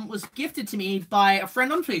film was gifted to me by a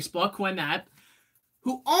friend on Facebook who I met,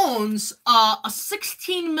 who owns a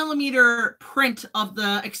 16mm print of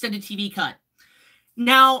the extended TV cut.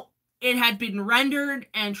 Now, it had been rendered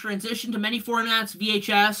and transitioned to many formats,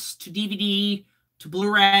 VHS to DVD to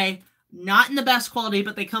Blu-ray. Not in the best quality,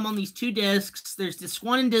 but they come on these 2 discs. There's disc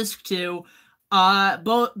 1 and disc 2.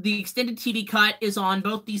 Both the extended TV cut is on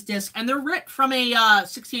both these discs, and they're ripped from a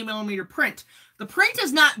 16mm print. The print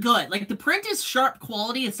is not good. Like, the print is sharp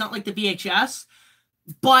quality. It's not like the VHS,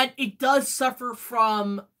 but it does suffer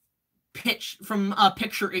from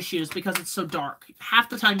picture issues because it's so dark. Half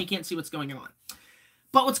the time you can't see what's going on.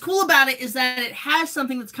 But what's cool about it is that it has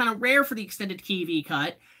something that's kind of rare for the extended TV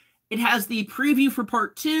cut. It has the preview for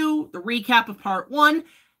part 2, the recap of part 1,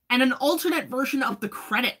 and an alternate version of the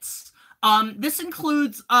credits. This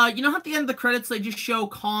includes, you know how at the end of the credits they just show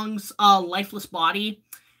Kong's lifeless body,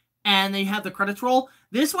 and they have the credits roll?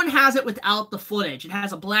 This one has it without the footage. It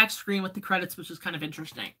has a black screen with the credits, which is kind of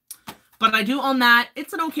interesting. But I do own that.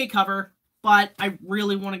 It's an okay cover, but I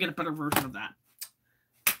really want to get a better version of that.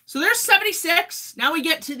 So there's 76. Now we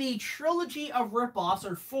get to the trilogy of ripoffs,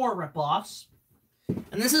 or 4 ripoffs.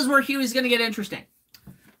 And this is where Huey's going to get interesting.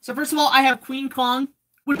 So first of all, I have Queen Kong,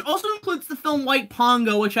 which also includes the film White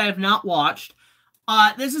Pongo, which I have not watched.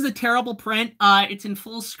 This is a terrible print. It's in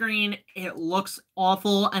full screen. It looks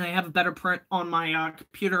awful, and I have a better print on my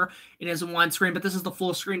computer. It is in widescreen, but this is the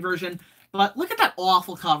full screen version. But look at that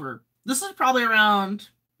awful cover. This is probably around,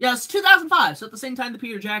 yeah, it's 2005, so at the same time the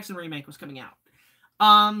Peter Jackson remake was coming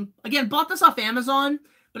out. Again, bought this off Amazon,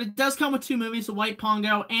 but it does come with 2 movies, the White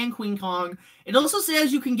Pongo and Queen Kong. It also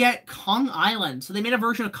says you can get Kong Island, so they made a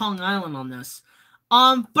version of Kong Island on this.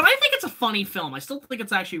 But I think it's a funny film. I still think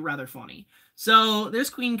it's actually rather funny. So there's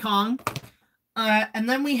Queen Kong. And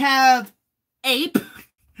then we have Ape.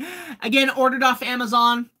 Again, ordered off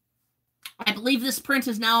Amazon. I believe this print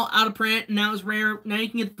is now out of print, and now is rare. Now you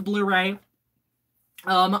can get the Blu-ray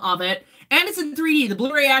of it. And it's in 3D. The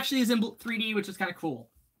Blu-ray actually is in 3D, which is kind of cool.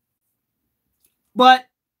 But,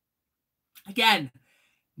 again,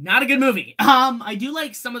 not a good movie. I do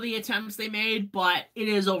like some of the attempts they made, but it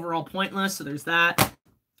is overall pointless, so there's that.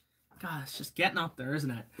 God, it's just getting up there,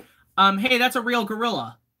 isn't it? Hey, that's a real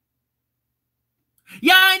gorilla.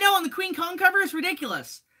 Yeah, I know, on the Queen Kong cover, it's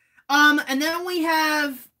ridiculous. And then we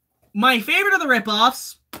have my favorite of the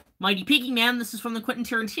ripoffs, Mighty Peking Man. This is from the Quentin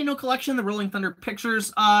Tarantino collection, the Rolling Thunder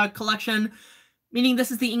Pictures collection, meaning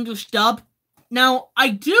this is the English dub. Now, I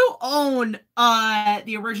do own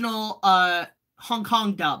the original Hong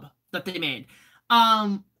Kong dub that they made.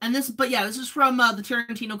 But yeah, this is from the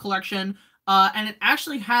Tarantino collection, and it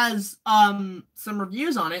actually has some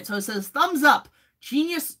reviews on it. So it says, thumbs up,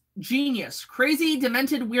 genius, crazy,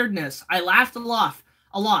 demented weirdness. I laughed a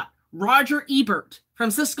lot. Roger Ebert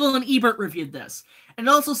from Siskel and Ebert reviewed this. And it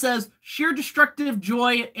also says, sheer destructive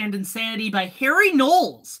joy and insanity by Harry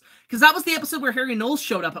Knowles, because that was the episode where Harry Knowles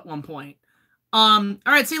showed up at one point. All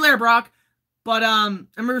right, see you later, Brock. But I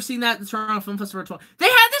remember seeing that at the Toronto Film Festival. They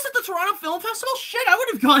had this at the Toronto Film Festival? Shit, I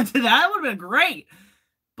would have gone to that. That would have been great.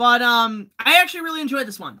 But I actually really enjoyed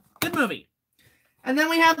this one. Good movie. And then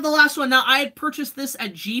we have the last one. Now, I had purchased this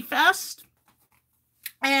at G-Fest,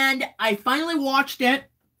 and I finally watched it.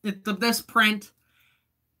 This print.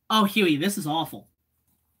 Oh, Huey, this is awful.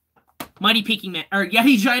 Mighty Peking Man, or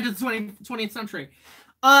Yeti Giant of the 20th century.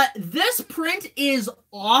 This print is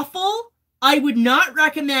awful. I would not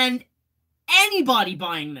recommend anybody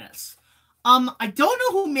buying this. I don't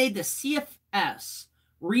know who made this. CFS.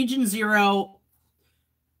 Region Zero.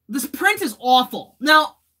 This print is awful.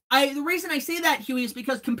 Now, the reason I say that, Huey, is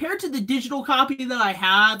because compared to the digital copy that I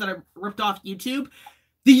have, that I ripped off YouTube,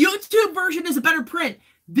 the YouTube version is a better print.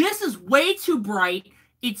 This is way too bright.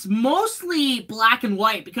 It's mostly black and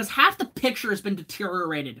white because half the picture has been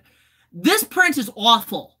deteriorated. This print is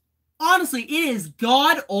awful. Honestly, it is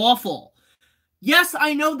god-awful. Yes,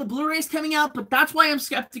 I know the Blu-ray's coming out, but that's why I'm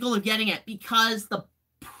skeptical of getting it, because the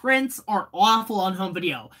prints are awful on home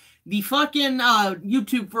video. The fucking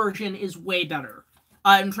YouTube version is way better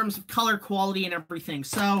in terms of color quality and everything.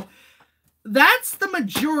 So that's the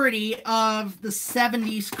majority of the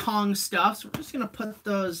 70s Kong stuff. So we're just going to put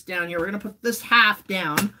those down here. We're going to put this half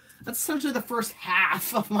down. That's essentially the first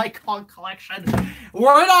half of my Kong collection.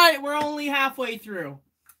 We're only halfway through.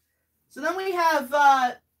 So then we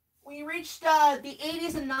have, we reached the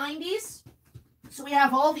 80s and 90s. So we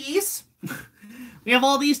have all these. We have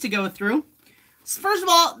all these to go through. So first of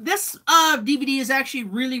all, this DVD is actually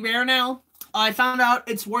really rare now. I found out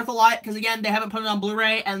it's worth a lot because, again, they haven't put it on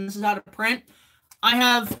Blu-ray, and this is out of print. I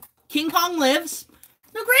have King Kong Lives.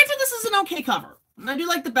 Now, granted, this is an okay cover. I do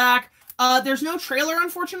like the back. There's no trailer,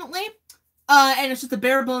 unfortunately, and it's just a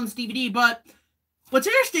bare bones DVD. But what's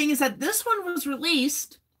interesting is that this one was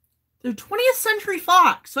released through 20th Century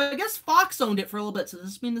Fox, so I guess Fox owned it for a little bit. So does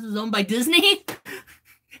this mean this is owned by Disney?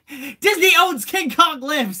 Disney owns King Kong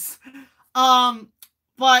Lives.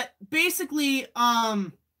 But basically,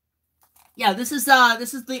 yeah, this is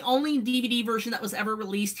the only DVD version that was ever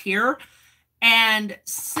released here, and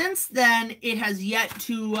since then it has yet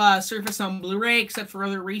to surface on Blu-ray, except for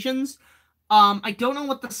other regions. I don't know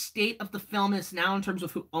what the state of the film is now in terms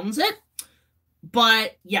of who owns it,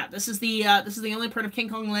 but yeah, this is the only part of King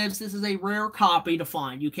Kong Lives. This is a rare copy to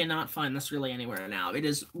find. You cannot find this really anywhere now. It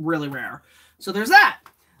is really rare. So there's that.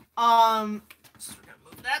 So we're gonna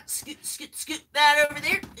move that, scoot that over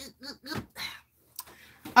there.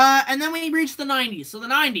 And then we reach the 90s. So the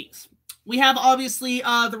 90s. We have, obviously,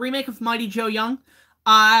 the remake of Mighty Joe Young.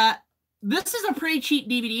 This is a pretty cheap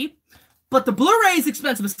DVD, but the Blu-ray is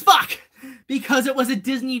expensive as fuck because it was a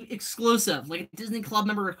Disney exclusive, like a Disney Club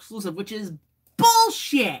member exclusive, which is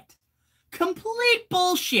bullshit. Complete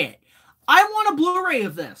bullshit. I want a Blu-ray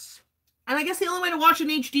of this. And I guess the only way to watch it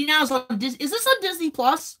in HD now is on Disney. Is this on Disney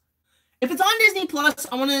Plus? If it's on Disney Plus,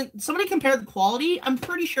 I want to somebody compare the quality. I'm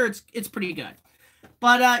pretty sure it's pretty good.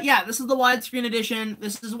 But yeah, this is the widescreen edition.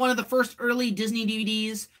 This is one of the first early Disney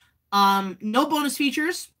DVDs. No bonus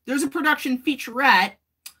features. There's a production featurette.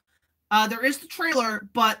 There is the trailer,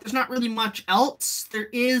 but there's not really much else. There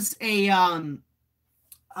is a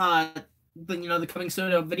the coming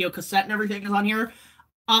soon a video cassette and everything is on here.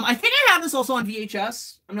 I think I have this also on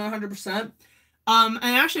VHS. I'm not 100%. And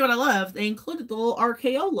actually, what I love, they included the little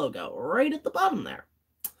RKO logo right at the bottom there.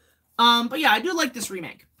 But yeah, I do like this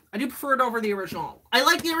remake. I do prefer it over the original. I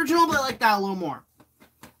like the original, but I like that a little more.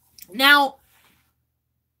 Now,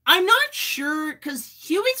 I'm not sure, because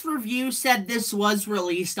Huey's review said this was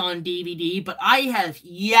released on DVD, but I have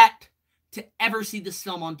yet to ever see this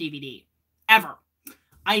film on DVD. Ever.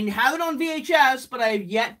 I have it on VHS, but I have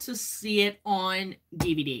yet to see it on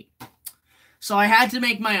DVD. So I had to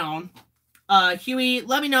make my own. Huey,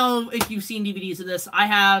 let me know if you've seen DVDs of this. I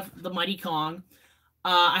have the Mighty Kong.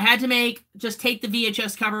 I had to just take the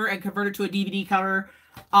VHS cover and convert it to a DVD cover.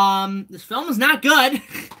 This film is not good.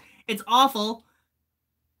 It's awful.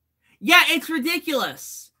 Yeah, it's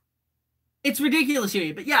ridiculous. It's ridiculous,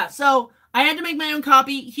 Huey. But yeah, so I had to make my own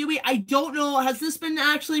copy. Huey, I don't know, has this been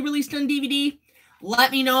actually released on DVD?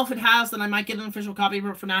 Let me know if it has, then I might get an official copy,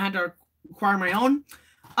 but for now I had to acquire my own.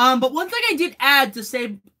 But one thing I did add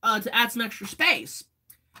to add some extra space,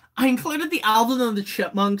 I included the album of the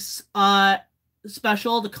Chipmunks,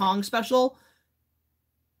 special, the Kong special.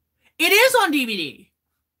 It is on DVD.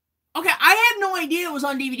 Okay, I had no idea it was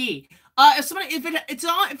on DVD.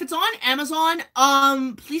 If it's on Amazon,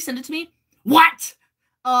 please send it to me. What?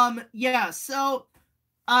 Yeah, so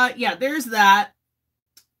yeah, there's that.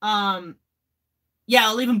 Yeah,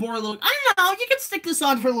 I'll even bore a little. I don't know, you can stick this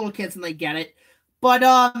on for little kids and they get it. But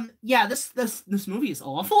yeah, this movie is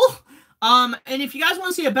awful. And if you guys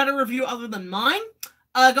want to see a better review other than mine,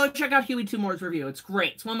 go check out Huey Tumore's review. It's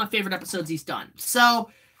great. It's one of my favorite episodes he's done. So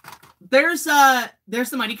there's the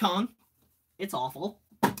Mighty Kong. It's awful.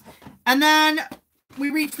 And then we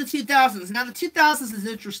reach the 2000s. Now the 2000s is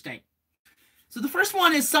interesting. So the first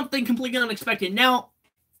one is something completely unexpected. Now,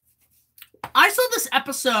 I saw this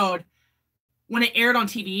episode when it aired on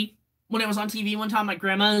TV. When it was on TV one time at my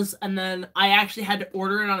grandma's, and then I actually had to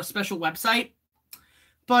order it on a special website.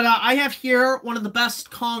 But I have here one of the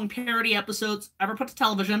best Kong parody episodes ever put to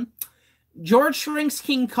television. George Shrink's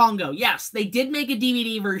King Kongo. Yes, they did make a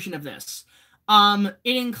DVD version of this.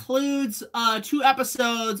 It includes 2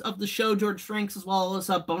 episodes of the show George Shrinks, as well as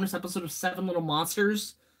a bonus episode of 7 Little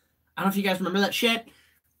Monsters. I don't know if you guys remember that shit.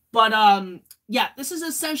 But yeah, this is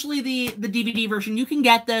essentially the DVD version. You can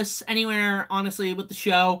get this anywhere, honestly, with the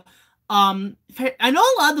show. I know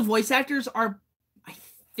a lot of the voice actors are, I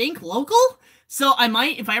think, local, so I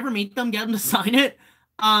might, if I ever meet them, get them to sign it.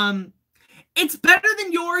 It's better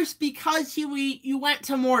than yours because you went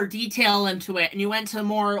to more detail into it, and you went to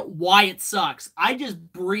more why it sucks. I just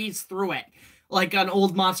breezed through it like an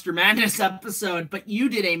old Monster Madness episode, but you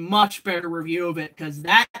did a much better review of it because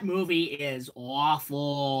that movie is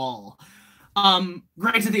awful.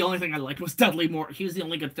 Granted, the only thing I liked was Dudley Moore. He was the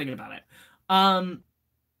only good thing about it.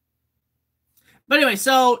 But anyway,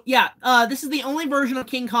 so yeah, this is the only version of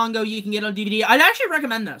King Kongo you can get on DVD. I'd actually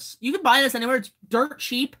recommend this. You can buy this anywhere. It's dirt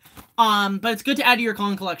cheap, but it's good to add to your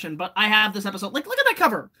Kong collection. But I have this episode. Like, look at that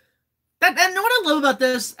cover. And what I love about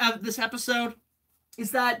this episode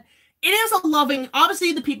is that it is a loving.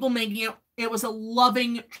 Obviously, the people making it was a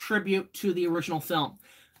loving tribute to the original film.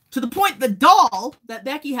 To the point, the doll that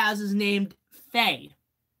Becky has is named Faye.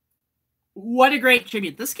 What a great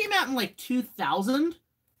tribute. This came out in like 2000.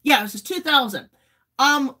 Yeah, this is 2000.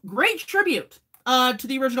 Great tribute to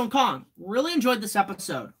the original Kong. Really enjoyed this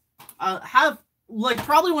episode. Have like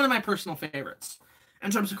probably one of my personal favorites in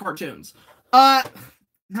terms of cartoons. Now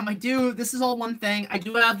this is all one thing. I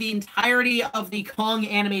do have the entirety of the Kong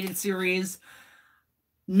animated series.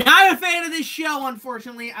 Not a fan of this show,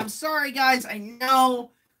 unfortunately. I'm sorry, guys. I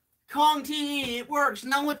know Kong TV, it works.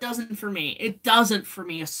 No, it doesn't for me. It doesn't for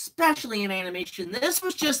me, especially in animation. This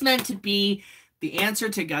was just meant to be the answer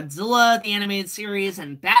to Godzilla, the animated series,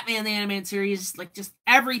 and Batman, the animated series. Like, just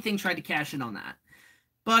everything tried to cash in on that.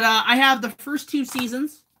 But I have the first 2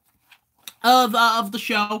 seasons of the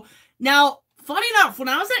show. Now, funny enough, when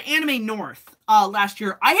I was at Anime North last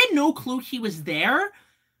year, I had no clue he was there.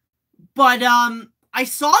 But I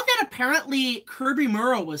saw that apparently Kirby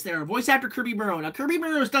Murrow was there, voice actor Kirby Murrow. Now, Kirby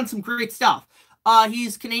Murrow has done some great stuff.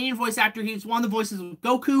 He's a Canadian voice actor. He's one of the voices of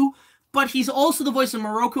Goku, but he's also the voice of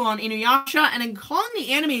Moroku on Inuyasha, and in Kong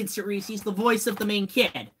the Animated Series, he's the voice of the main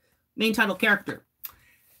title character.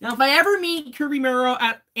 Now, if I ever meet Kirby Murrow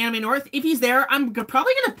at Anime North, if he's there, I'm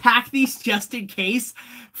probably going to pack these just in case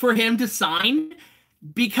for him to sign.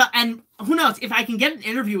 And who knows, if I can get an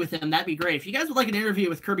interview with him, that'd be great. If you guys would like an interview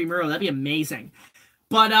with Kirby Murrow, that'd be amazing.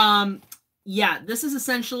 But, yeah, this is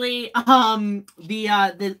essentially,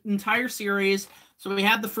 the entire series. So we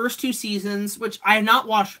have the first 2 seasons, which I have not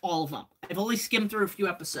watched all of them. I've only skimmed through a few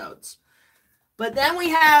episodes. But then we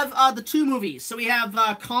have, the 2 movies. So we have,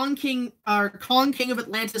 Kong King of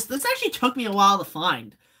Atlantis. This actually took me a while to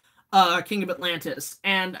find, King of Atlantis.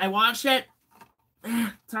 And I watched it.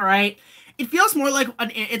 It's alright. It feels more like,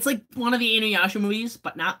 it's like one of the Inuyasha movies,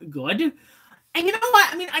 but not good. And you know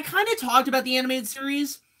what? I mean, I kind of talked about the animated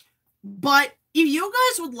series, but if you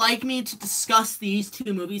guys would like me to discuss these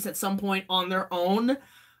 2 movies at some point on their own,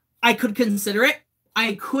 I could consider it.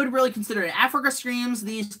 I could really consider it. Africa Streams,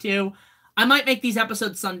 these 2. I might make these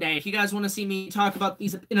episodes Sunday if you guys want to see me talk about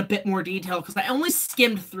these in a bit more detail, because I only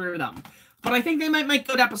skimmed through them. But I think they might make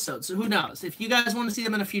good episodes, so who knows? If you guys want to see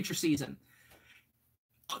them in a future season.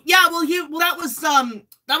 Yeah, well, that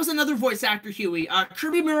was another voice actor, Huey.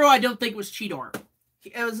 Kirby Murrow, I don't think was Cheetor.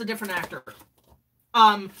 It was a different actor.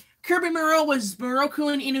 Kirby Murrow was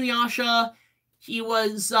Moroku in Inuyasha. He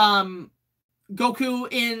was Goku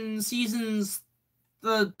in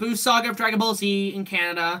the Boo Saga of Dragon Ball Z in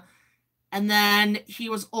Canada. And then he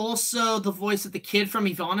was also the voice of the kid from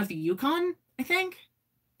Yvonne of the Yukon, I think.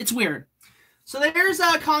 It's weird. So there's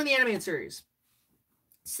Kong the Animated Series.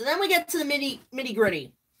 So then we get to the nitty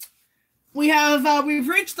gritty. We've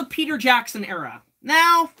reached the Peter Jackson era.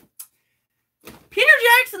 Now, Peter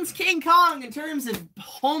Jackson's King Kong in terms of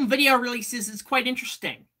home video releases is quite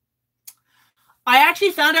interesting. I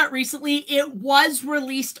actually found out recently it was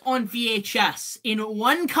released on VHS. In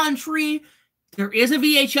one country, there is a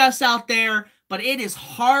VHS out there, but it is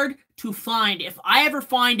hard to find. If I ever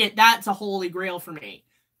find it, that's a holy grail for me.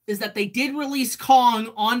 Is that they did release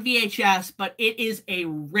Kong on VHS, but it is a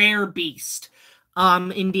rare beast.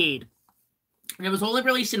 Indeed. And it was only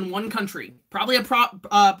released in one country. Probably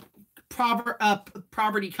a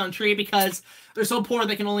poverty country, because they're so poor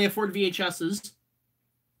they can only afford VHSs.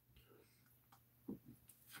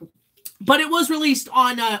 But it was released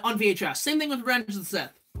on VHS. Same thing with Revenge of the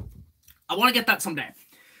Sith. I want to get that someday.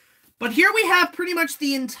 But here we have pretty much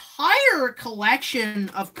the entire collection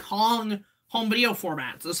of Kong home video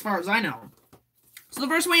formats, as far as I know. So the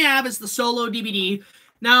first one we have is the solo DVD.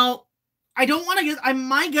 Now, I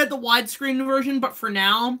might get the widescreen version, but for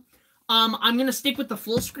now, I'm going to stick with the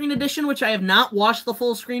full screen edition, which I have not watched the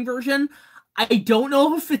full screen version. I don't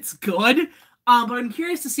know if it's good, but I'm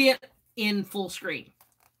curious to see it in full screen.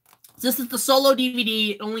 So this is the solo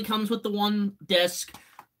DVD. It only comes with the 1 disc.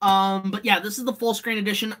 But yeah, this is the full screen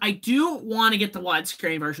edition. I do want to get the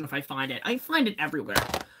widescreen version if I find it. I find it everywhere.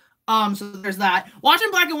 So there's that. Watch in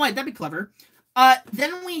black and white, that'd be clever.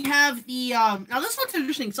 Then we have the, now this one's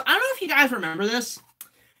interesting. So I don't know if you guys remember this.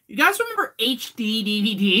 You guys remember HD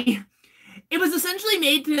DVD? It was essentially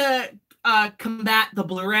made to, combat the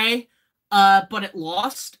Blu-ray, but it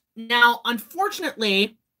lost. Now,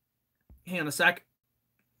 unfortunately, hang on a sec.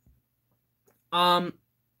 There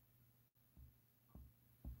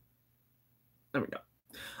we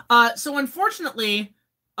go. So unfortunately,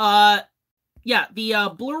 yeah,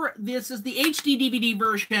 the Blu-ray, this is the HD DVD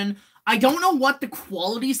version. I don't know what the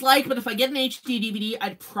quality's like, but if I get an HD DVD,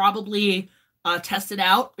 I'd probably test it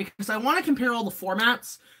out, because I want to compare all the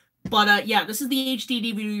formats. But yeah, this is the HD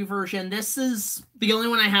DVD version. This is the only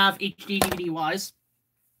one I have HD DVD-wise.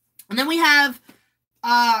 And then we have,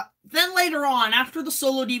 then later on, after the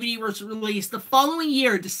solo DVD was released, the following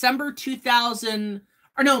year, December 2000,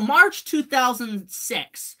 or no, March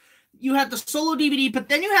 2006. You had the solo DVD, but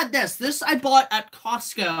then you had this. This I bought at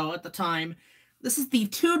Costco at the time. This is the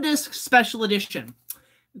 2-disc special edition.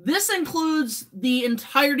 This includes the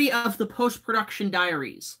entirety of the post-production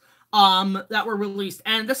diaries that were released.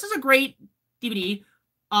 And this is a great DVD.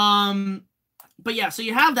 But yeah, so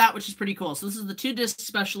you have that, which is pretty cool. So this is the 2-disc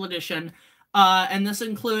special edition. And this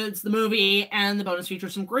includes the movie and the bonus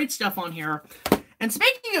features. Some great stuff on here. And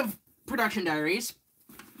speaking of production diaries,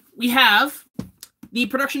 we have the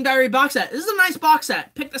production diary box set. This is a nice box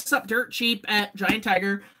set. Picked this up dirt cheap at Giant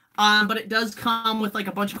Tiger. But it does come with like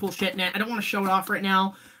a bunch of cool shit in it. I don't want to show it off right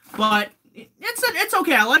now, but it's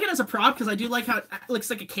okay. I like it as a prop because I do like how it looks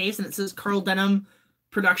like a case and it says Carl Denham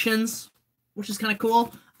Productions, which is kind of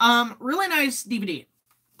cool. Really nice DVD.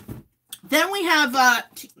 Then we have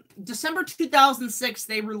December 2006.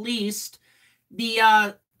 They released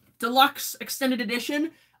the deluxe extended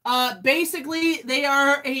edition. Basically, they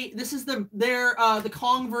are the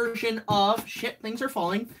Kong version of shit. Things are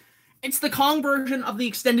falling. It's the Kong version of the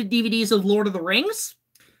extended DVDs of Lord of the Rings.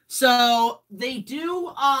 So they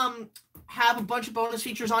do have a bunch of bonus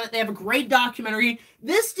features on it. They have a great documentary.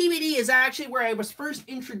 This DVD is actually where I was first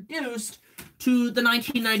introduced to the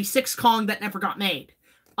 1996 Kong that never got made.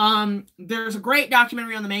 There's a great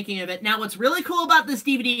documentary on the making of it. Now, what's really cool about this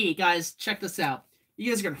DVD, guys, check this out.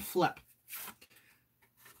 You guys are going to flip.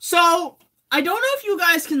 So, I don't know if you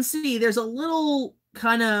guys can see, there's a little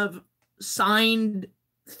kind of signed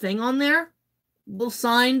thing on there, a little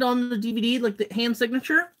signed on the DVD, like the hand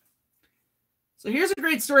signature. So here's a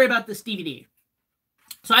great story about this DVD.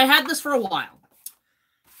 So I had this for a while,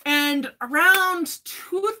 and around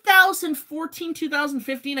 2014,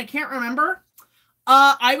 2015, I can't remember,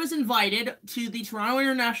 I was invited to the Toronto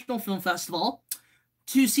International Film Festival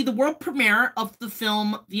to see the world premiere of the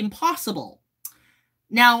film The Impossible.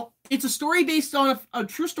 Now, it's a story based on a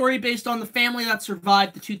true story based on the family that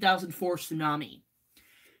survived the 2004 tsunami.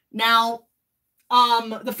 Now,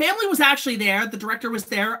 the family was actually there. The director was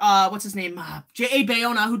there. What's his name? J.A.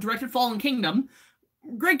 Bayona, who directed Fallen Kingdom.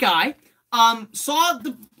 Great guy. Was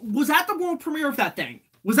at the world premiere of that thing.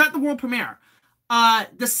 Was at the world premiere.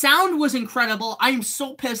 The sound was incredible. I am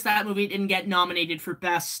so pissed that movie didn't get nominated for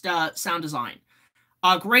Best Sound Design.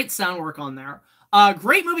 Great sound work on there.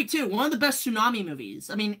 Great movie, too. One of the best tsunami movies.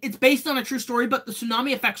 I mean, it's based on a true story, but the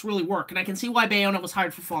tsunami effects really work, and I can see why Bayona was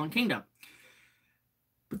hired for Fallen Kingdom.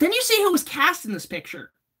 But then you see who was cast in this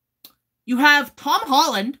picture. You have Tom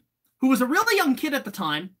Holland, who was a really young kid at the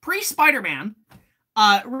time, pre-Spider-Man,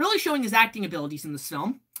 really showing his acting abilities in this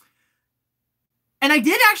film. And I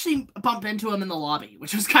did actually bump into him in the lobby,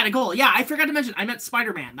 which was kind of cool. Yeah, I forgot to mention, I met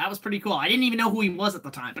Spider-Man. That was pretty cool. I didn't even know who he was at the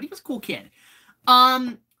time, but he was a cool kid.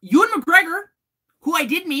 Ewan McGregor, who I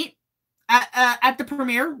did meet at the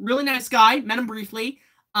premiere, really nice guy, met him briefly.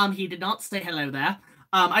 He did not say hello there.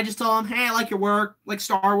 I just told him, hey, I like your work, like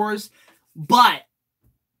Star Wars. But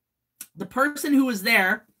the person who was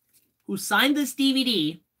there, who signed this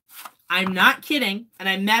DVD, I'm not kidding, and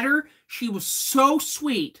I met her. She was so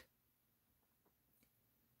sweet.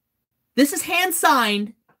 This is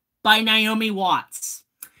hand-signed by Naomi Watts.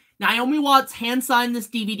 Naomi Watts hand-signed this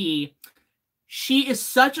DVD. She is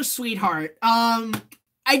such a sweetheart. I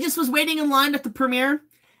just was waiting in line at the premiere,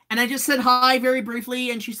 and I just said hi very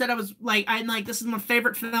briefly, and she said I'm like, this is my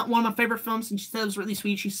favorite film, one of my favorite films, and she said it was really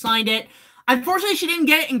sweet. She signed it. Unfortunately, she didn't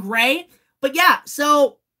get it in gray, but yeah,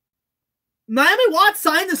 so Naomi Watts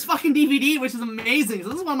signed this fucking DVD, which is amazing. So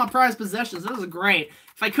this is one of my prized possessions. This is great.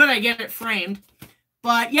 If I could, I'd get it framed.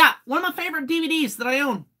 But yeah, one of my favorite DVDs that I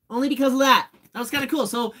own, only because of that. That was kind of cool.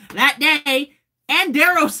 So that day, and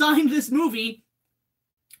Darrow signed this movie,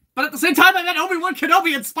 but at the same time, I met Obi-Wan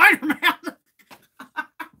Kenobi and Spider-Man.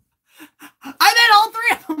 I met all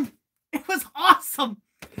three of them. It was awesome.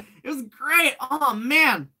 It was great. Oh,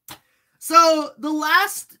 man. So the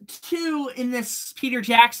last two in this Peter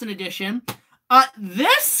Jackson edition,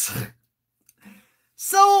 this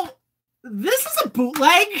is a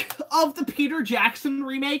bootleg of the Peter Jackson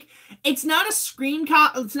remake. It's not a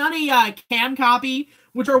it's not a cam copy,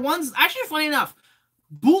 which are ones, actually funny enough,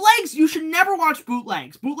 bootlegs, you should never watch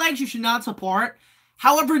bootlegs. Bootlegs you should not support.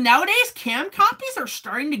 However, nowadays, cam copies are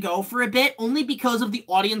starting to go for a bit, only because of the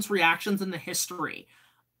audience reactions and the history.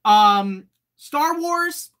 Star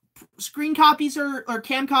Wars, screen copies or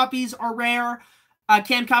cam copies are rare.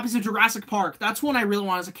 Cam copies of Jurassic Park. That's one I really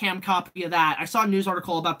want as a cam copy of that. I saw a news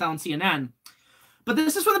article about that on CNN. But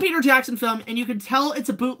this is from the Peter Jackson film, and you can tell it's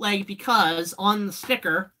a bootleg because on the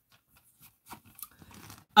sticker,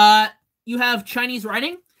 you have Chinese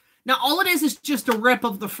writing. Now, all it is just a rip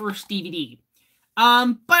of the first DVD.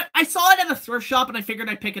 But I saw it at a thrift shop, and I figured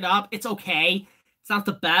I'd pick it up. It's okay. It's not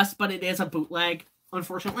the best, but it is a bootleg,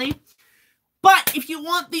 unfortunately. But if you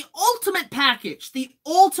want the ultimate package, the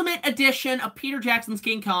ultimate edition of Peter Jackson's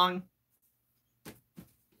King Kong,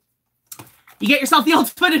 you get yourself the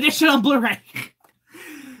ultimate edition on Blu-ray.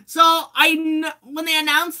 So, when they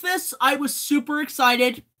announced this, I was super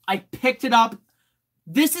excited. I picked it up.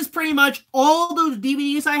 This is pretty much all those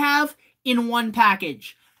DVDs I have in one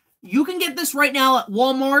package. You can get this right now at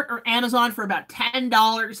Walmart or Amazon for about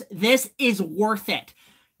 $10. This is worth it.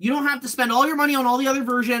 You don't have to spend all your money on all the other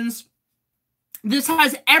versions. This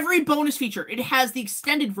has every bonus feature. It has the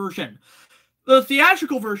extended version, the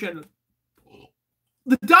theatrical version,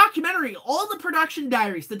 the documentary, all the production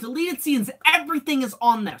diaries, the deleted scenes, everything is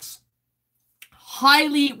on this.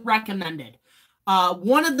 Highly recommended.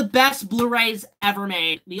 One of the best Blu-rays ever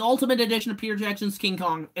made. The ultimate edition of Peter Jackson's King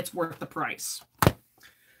Kong. It's worth the price.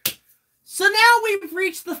 So now we've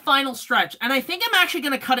reached the final stretch, and I think I'm actually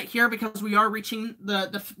going to cut it here because we are reaching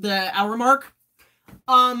the hour mark.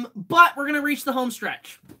 But we're going to reach the home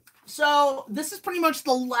stretch. So this is pretty much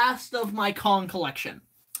the last of my Kong collection.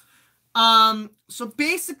 So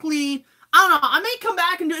basically, I don't know, I may come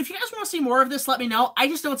back and do, if you guys want to see more of this, let me know. I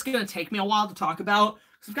just know it's going to take me a while to talk about,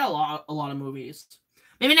 because I've got a lot of movies.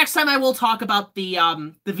 Maybe next time I will talk about the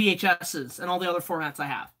VHSs and all the other formats I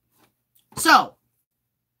have. So,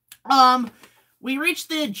 we reached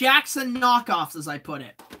the Jackson knockoffs, as I put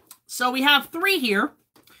it. So we have 3 here.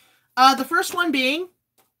 The first one being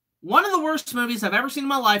one of the worst movies I've ever seen in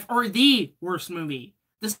my life, or the worst movie.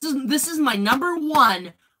 This is my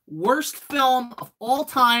 #1 worst film of all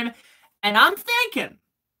time, and I'm thinking,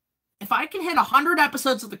 if I can hit 100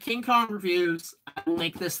 episodes of the King Kong reviews, I will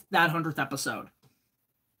make this that 100th episode.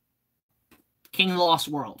 King of the Lost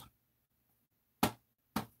World.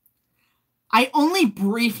 I only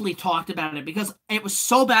briefly talked about it because it was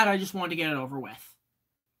so bad I just wanted to get it over with.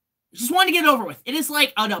 Just wanted to get it over with. It is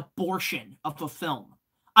like an abortion of a film.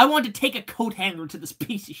 I wanted to take a coat hanger to this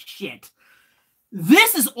piece of shit.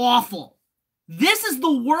 This is awful. This is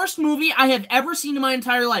the worst movie I have ever seen in my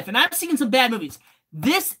entire life. And I've seen some bad movies.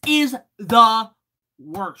 This is the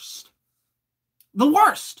worst. The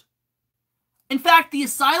worst. In fact, The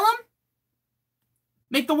Asylum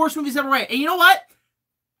make the worst movies ever made. And you know what?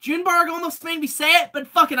 Junebug almost made me say it, but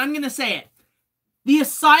fuck it, I'm going to say it. The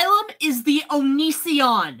Asylum is the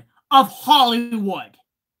Onision of Hollywood.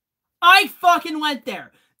 I fucking went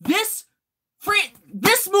there. This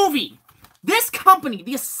movie, this company,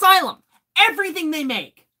 The Asylum, everything they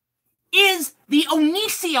make is the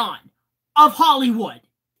Onision of Hollywood.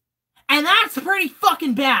 And that's pretty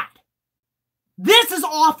fucking bad. This is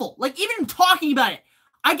awful. Like, even talking about it,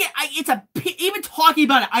 even talking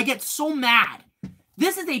about it, I get so mad.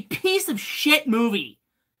 This is a piece of shit movie.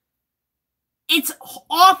 It's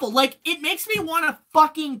awful. Like, it makes me want to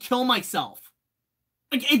fucking kill myself.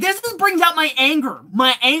 Like, this brings out my anger,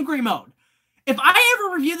 my angry mode. If I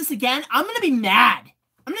ever review this again, I'm going to be mad.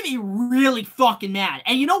 I'm going to be really fucking mad.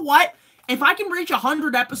 And you know what? If I can reach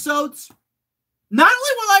 100 episodes, not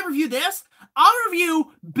only will I review this, I'll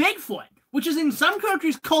review Bigfoot, which is in some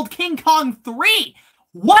countries called King Kong 3.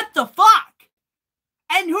 What the fuck?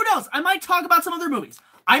 And who knows? I might talk about some other movies.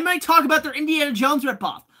 I might talk about their Indiana Jones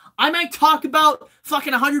ripoff. I might talk about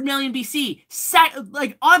fucking 100 Million BC. Set,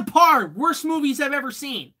 like, on par, worst movies I've ever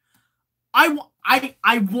seen. I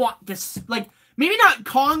want this, like, maybe not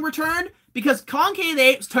Kong Return, because Kong King of the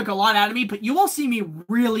Apes took a lot out of me, but you will see me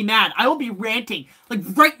really mad. I will be ranting. Like,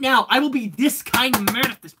 right now, I will be this kind of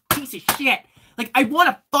mad at this piece of shit. Like, I want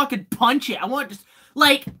to fucking punch it. I want to just,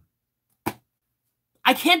 like,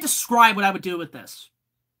 I can't describe what I would do with this.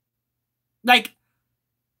 Like,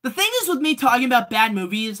 the thing is with me talking about bad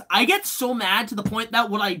movies, I get so mad to the point that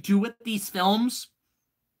what I do with these films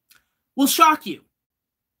will shock you.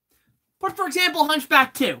 But for example,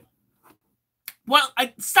 Hunchback 2. Well,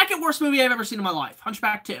 second worst movie I've ever seen in my life.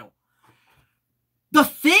 Hunchback 2.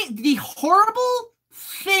 The horrible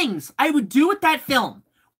things I would do with that film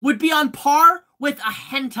would be on par with a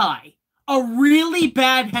hentai. A really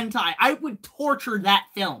bad hentai. I would torture that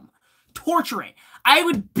film. Torture it. I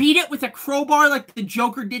would beat it with a crowbar like the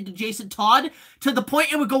Joker did to Jason Todd, to the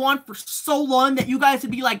point it would go on for so long that you guys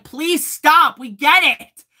would be like, please stop, we get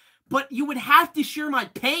it. But you would have to share my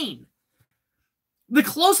pain. The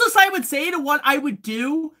closest I would say to what I would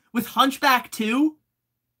do with Hunchback 2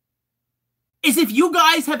 is if you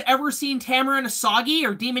guys have ever seen Tamara Asagi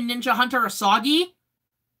or Demon Ninja Hunter Asagi,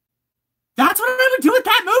 that's what I would do with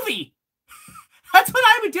that movie. That's what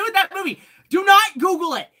I would do with that movie. Do not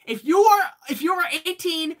Google it. If you are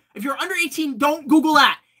 18, if you're under 18, don't Google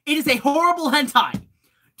that. It is a horrible hentai.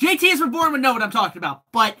 JT is Reborn would know what I'm talking about.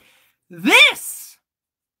 But this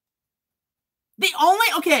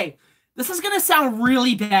Okay, this is going to sound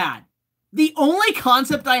really bad. The only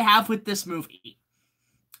concept I have with this movie,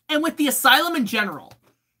 and with the asylum in general,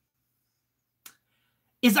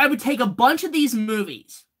 is I would take a bunch of these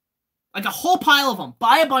movies, like a whole pile of them,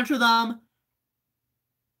 buy a bunch of them,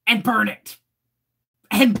 and burn it.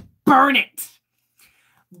 And burn it.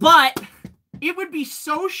 But it would be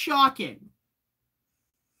so shocking.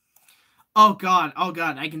 Oh God,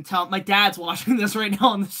 I can tell. My dad's watching this right now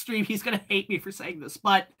on the stream. He's going to hate me for saying this,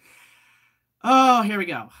 but... Oh, here we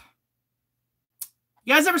go.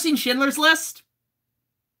 You guys ever seen Schindler's List?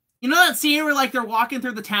 You know that scene where, like, they're walking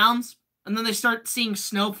through the towns, and then they start seeing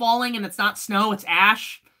snow falling, and it's not snow, it's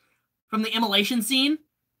ash from the immolation scene?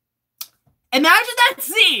 Imagine that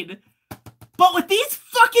scene, but with these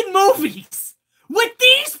fucking movies. With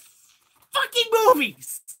these fucking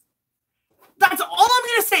movies. That's all I'm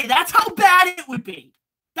going to say. That's how bad it would be.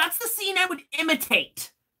 That's the scene I would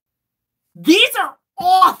imitate. These are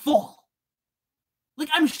awful. Like,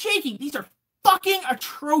 I'm shaking. These are fucking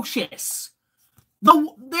atrocious.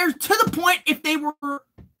 They're to the point, if they were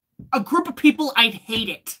a group of people, I'd hate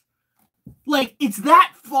it. Like, it's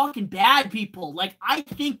that fucking bad, people. Like, I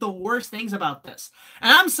think the worst things about this.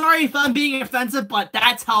 And I'm sorry if I'm being offensive, but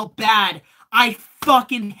that's how bad I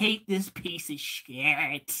fucking hate this piece of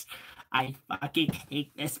shit. I fucking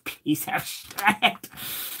hate this piece of shit.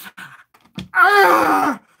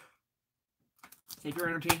 Save your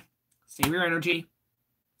energy. Save your energy.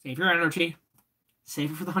 Save your energy.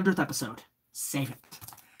 Save it for the 100th episode. Save it.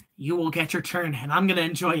 You will get your turn, and I'm gonna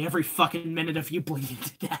enjoy every fucking minute of you bleeding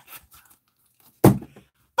to death.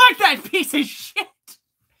 Fuck that piece of shit!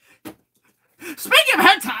 Speaking of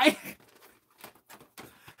hentai,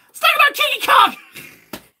 let's talk about King Kong!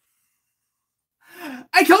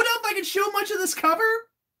 I don't know if I can show much of this cover,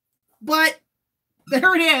 but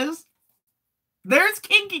there it is. There's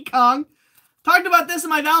King Kong. Talked about this in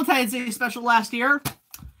my Valentine's Day special last year.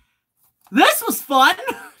 This was fun.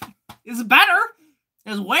 It's better.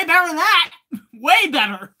 It was way better than that. Way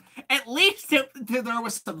better. At least there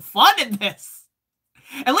was some fun in this.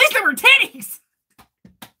 At least there were titties.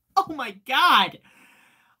 Oh my God.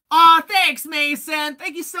 Aw, thanks, Mason.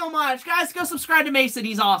 Thank you so much. Guys, go subscribe to Mason.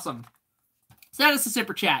 He's awesome. Send us a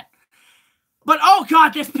super chat. But, oh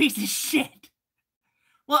God, this piece of shit.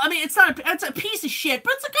 Well, I mean, it's a piece of shit,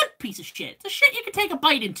 but it's a good piece of shit. It's a shit you can take a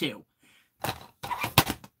bite into.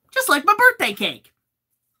 Just like my birthday cake.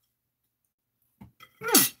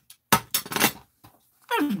 That's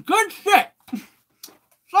good shit.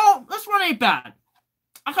 So, this one ain't bad.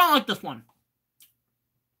 I kind of like this one.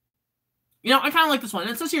 You know, I kind of like this one.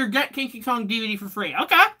 It says here, get King Kong DVD for free.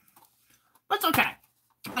 Okay. That's okay.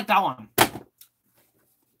 I like that one.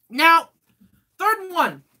 Now, third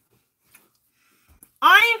one.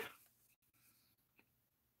 I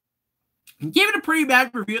gave it a pretty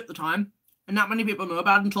bad review at the time, and not many people know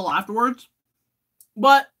about it until afterwards.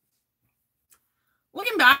 But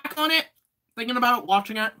looking back on it, thinking about it,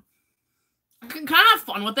 watching it, I can kind of have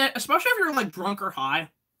fun with it, especially if you're, like, drunk or high.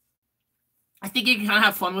 I think you can kind of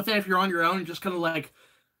have fun with it if you're on your own and just kind of, like,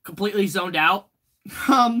 completely zoned out.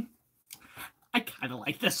 I kind of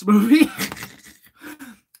like this movie.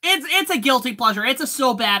 It's a guilty pleasure. It's a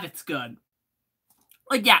so bad it's good.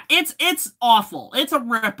 Like, yeah, it's awful. It's a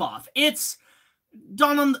ripoff. It's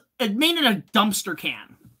done made in a dumpster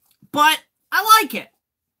can. But I like it.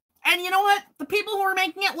 And you know what? The people who were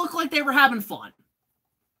making it look like they were having fun.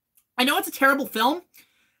 I know it's a terrible film.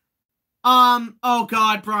 Oh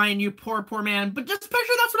God, Brian, you poor man. But just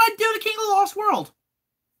picture that's what I'd do to King of the Lost World.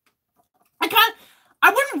 I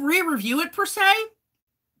wouldn't re-review it per se.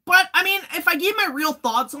 But, I mean, if I give my real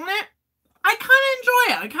thoughts on it, I kind of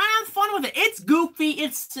enjoy it. I kind of have fun with it. It's goofy.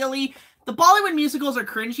 It's silly. The Bollywood musicals are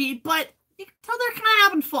cringy, but you can tell they're kind of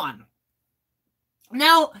having fun.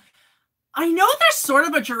 Now, I know there's sort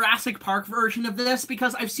of a Jurassic Park version of this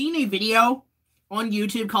because I've seen a video on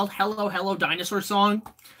YouTube called Hello, Hello Dinosaur Song.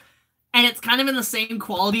 And it's kind of in the same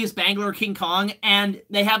quality as Bangalore King Kong. And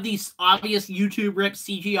they have these obvious YouTube ripped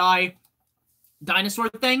CGI dinosaur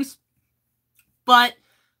things. But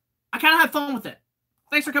I kind of had fun with it.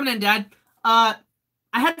 Thanks for coming in, Dad. I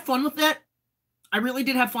had fun with it. I really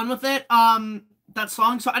did have fun with it. That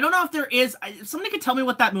song. So I don't know if there is... If somebody could tell me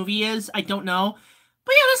what that movie is, I don't know.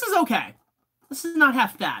 But yeah, this is okay. This is not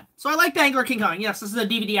half bad. So I like Bangalore King Kong. Yes, this is a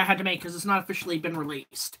DVD I had to make because it's not officially been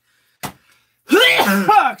released.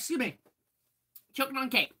 Excuse me. Choking on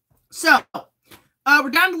cake. So, we're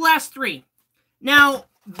down to the last three. Now,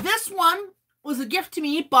 this one was a gift to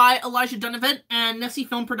me by Elijah Donovan and Nessie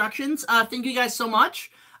Film Productions. Thank you guys so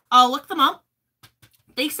much. Look them up.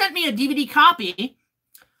 They sent me a DVD copy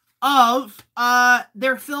of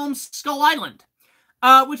their film Skull Island.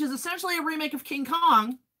 which is essentially a remake of King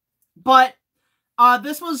Kong, but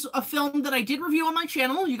this was a film that I did review on my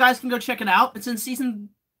channel. You guys can go check it out. It's in season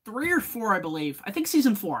 3 or 4, I believe. I think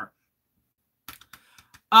season 4.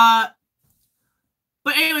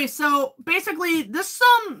 But anyway, so basically, this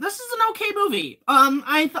is an okay movie.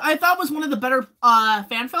 I thought it was one of the better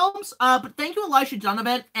fan films. But thank you, Elijah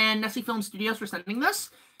Donovan and Nessie Film Studios for sending this,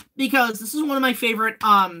 because this is one of my favorite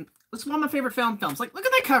fan films. Like, look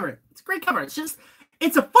at that cover. It's a great cover. It's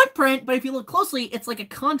a footprint, but if you look closely, it's like a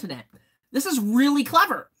continent. This is really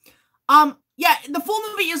clever. Yeah, the full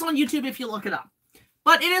movie is on YouTube if you look it up.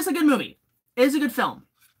 But it is a good movie. It is a good film.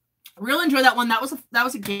 I really enjoyed that one. That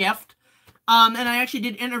was a gift. And I actually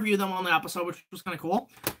did interview them on the episode, which was kind of cool.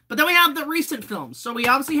 But then we have the recent films. So we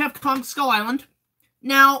obviously have Kong Skull Island.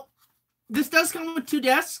 Now, this does come with 2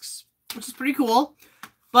 discs, which is pretty cool.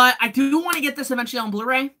 But I do want to get this eventually on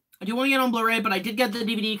Blu-ray. I do want to get it on Blu-ray, but I did get the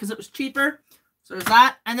DVD because it was cheaper. So there's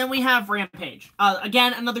that. And then we have Rampage.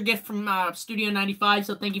 Again, another gift from Studio 95.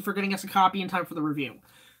 So thank you for getting us a copy in time for the review.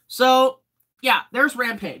 So, yeah, there's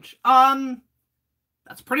Rampage.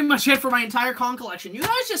 That's pretty much it for my entire Kong collection. You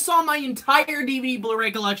guys just saw my entire DVD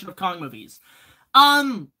Blu-ray collection of Kong movies.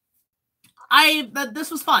 This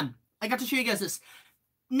was fun. I got to show you guys this.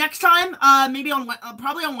 Next time, maybe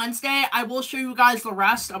probably on Wednesday, I will show you guys the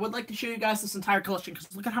rest. I would like to show you guys this entire collection,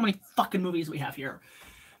 because look at how many fucking movies we have here.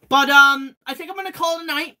 But, I think I'm gonna call it a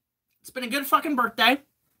night. It's been a good fucking birthday.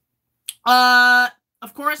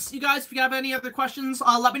 Of course, you guys, if you have any other questions,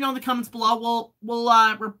 let me know in the comments below.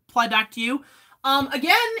 We'll reply back to you.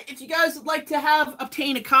 Again, if you guys would like to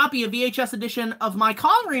obtain a copy of VHS edition of my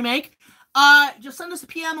Kong remake, just send us a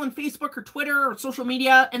PM on Facebook or Twitter or social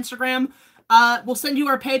media, Instagram. We'll send you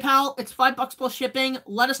our PayPal. It's $5 plus shipping.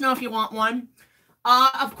 Let us know if you want one.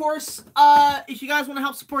 Of course, if you guys want to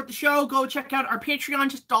help support the show, go check out our Patreon.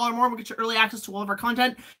 Just $1 more. We'll get you early access to all of our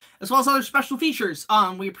content, as well as other special features.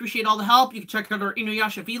 We appreciate all the help. You can check out our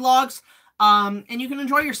Inuyasha vlogs. And you can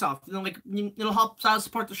enjoy yourself. It'll help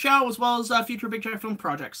support the show, as well as future Big Jack Film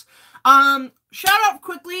projects. Shout out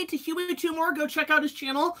quickly to Huey Tumor. Go check out his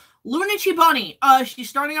channel. Lunichi Bunny. She's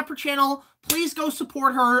starting up her channel. Please go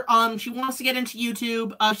support her. She wants to get into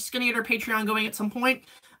YouTube. She's gonna get her Patreon going at some point.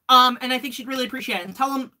 And I think she'd really appreciate it. And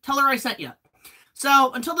tell her I sent you.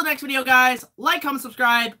 So until the next video, guys, like, comment,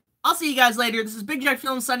 subscribe. I'll see you guys later. This is Big Jack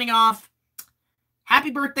Films signing off.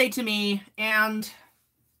 Happy birthday to me, and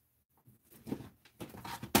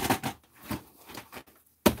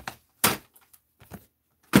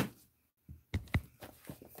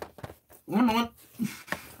one moment.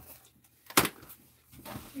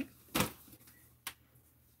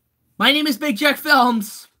 My name is Big Jack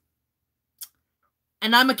Films,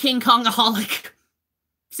 and I'm a King Kongaholic.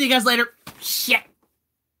 See you guys later. Shit.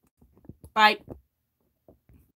 Bye.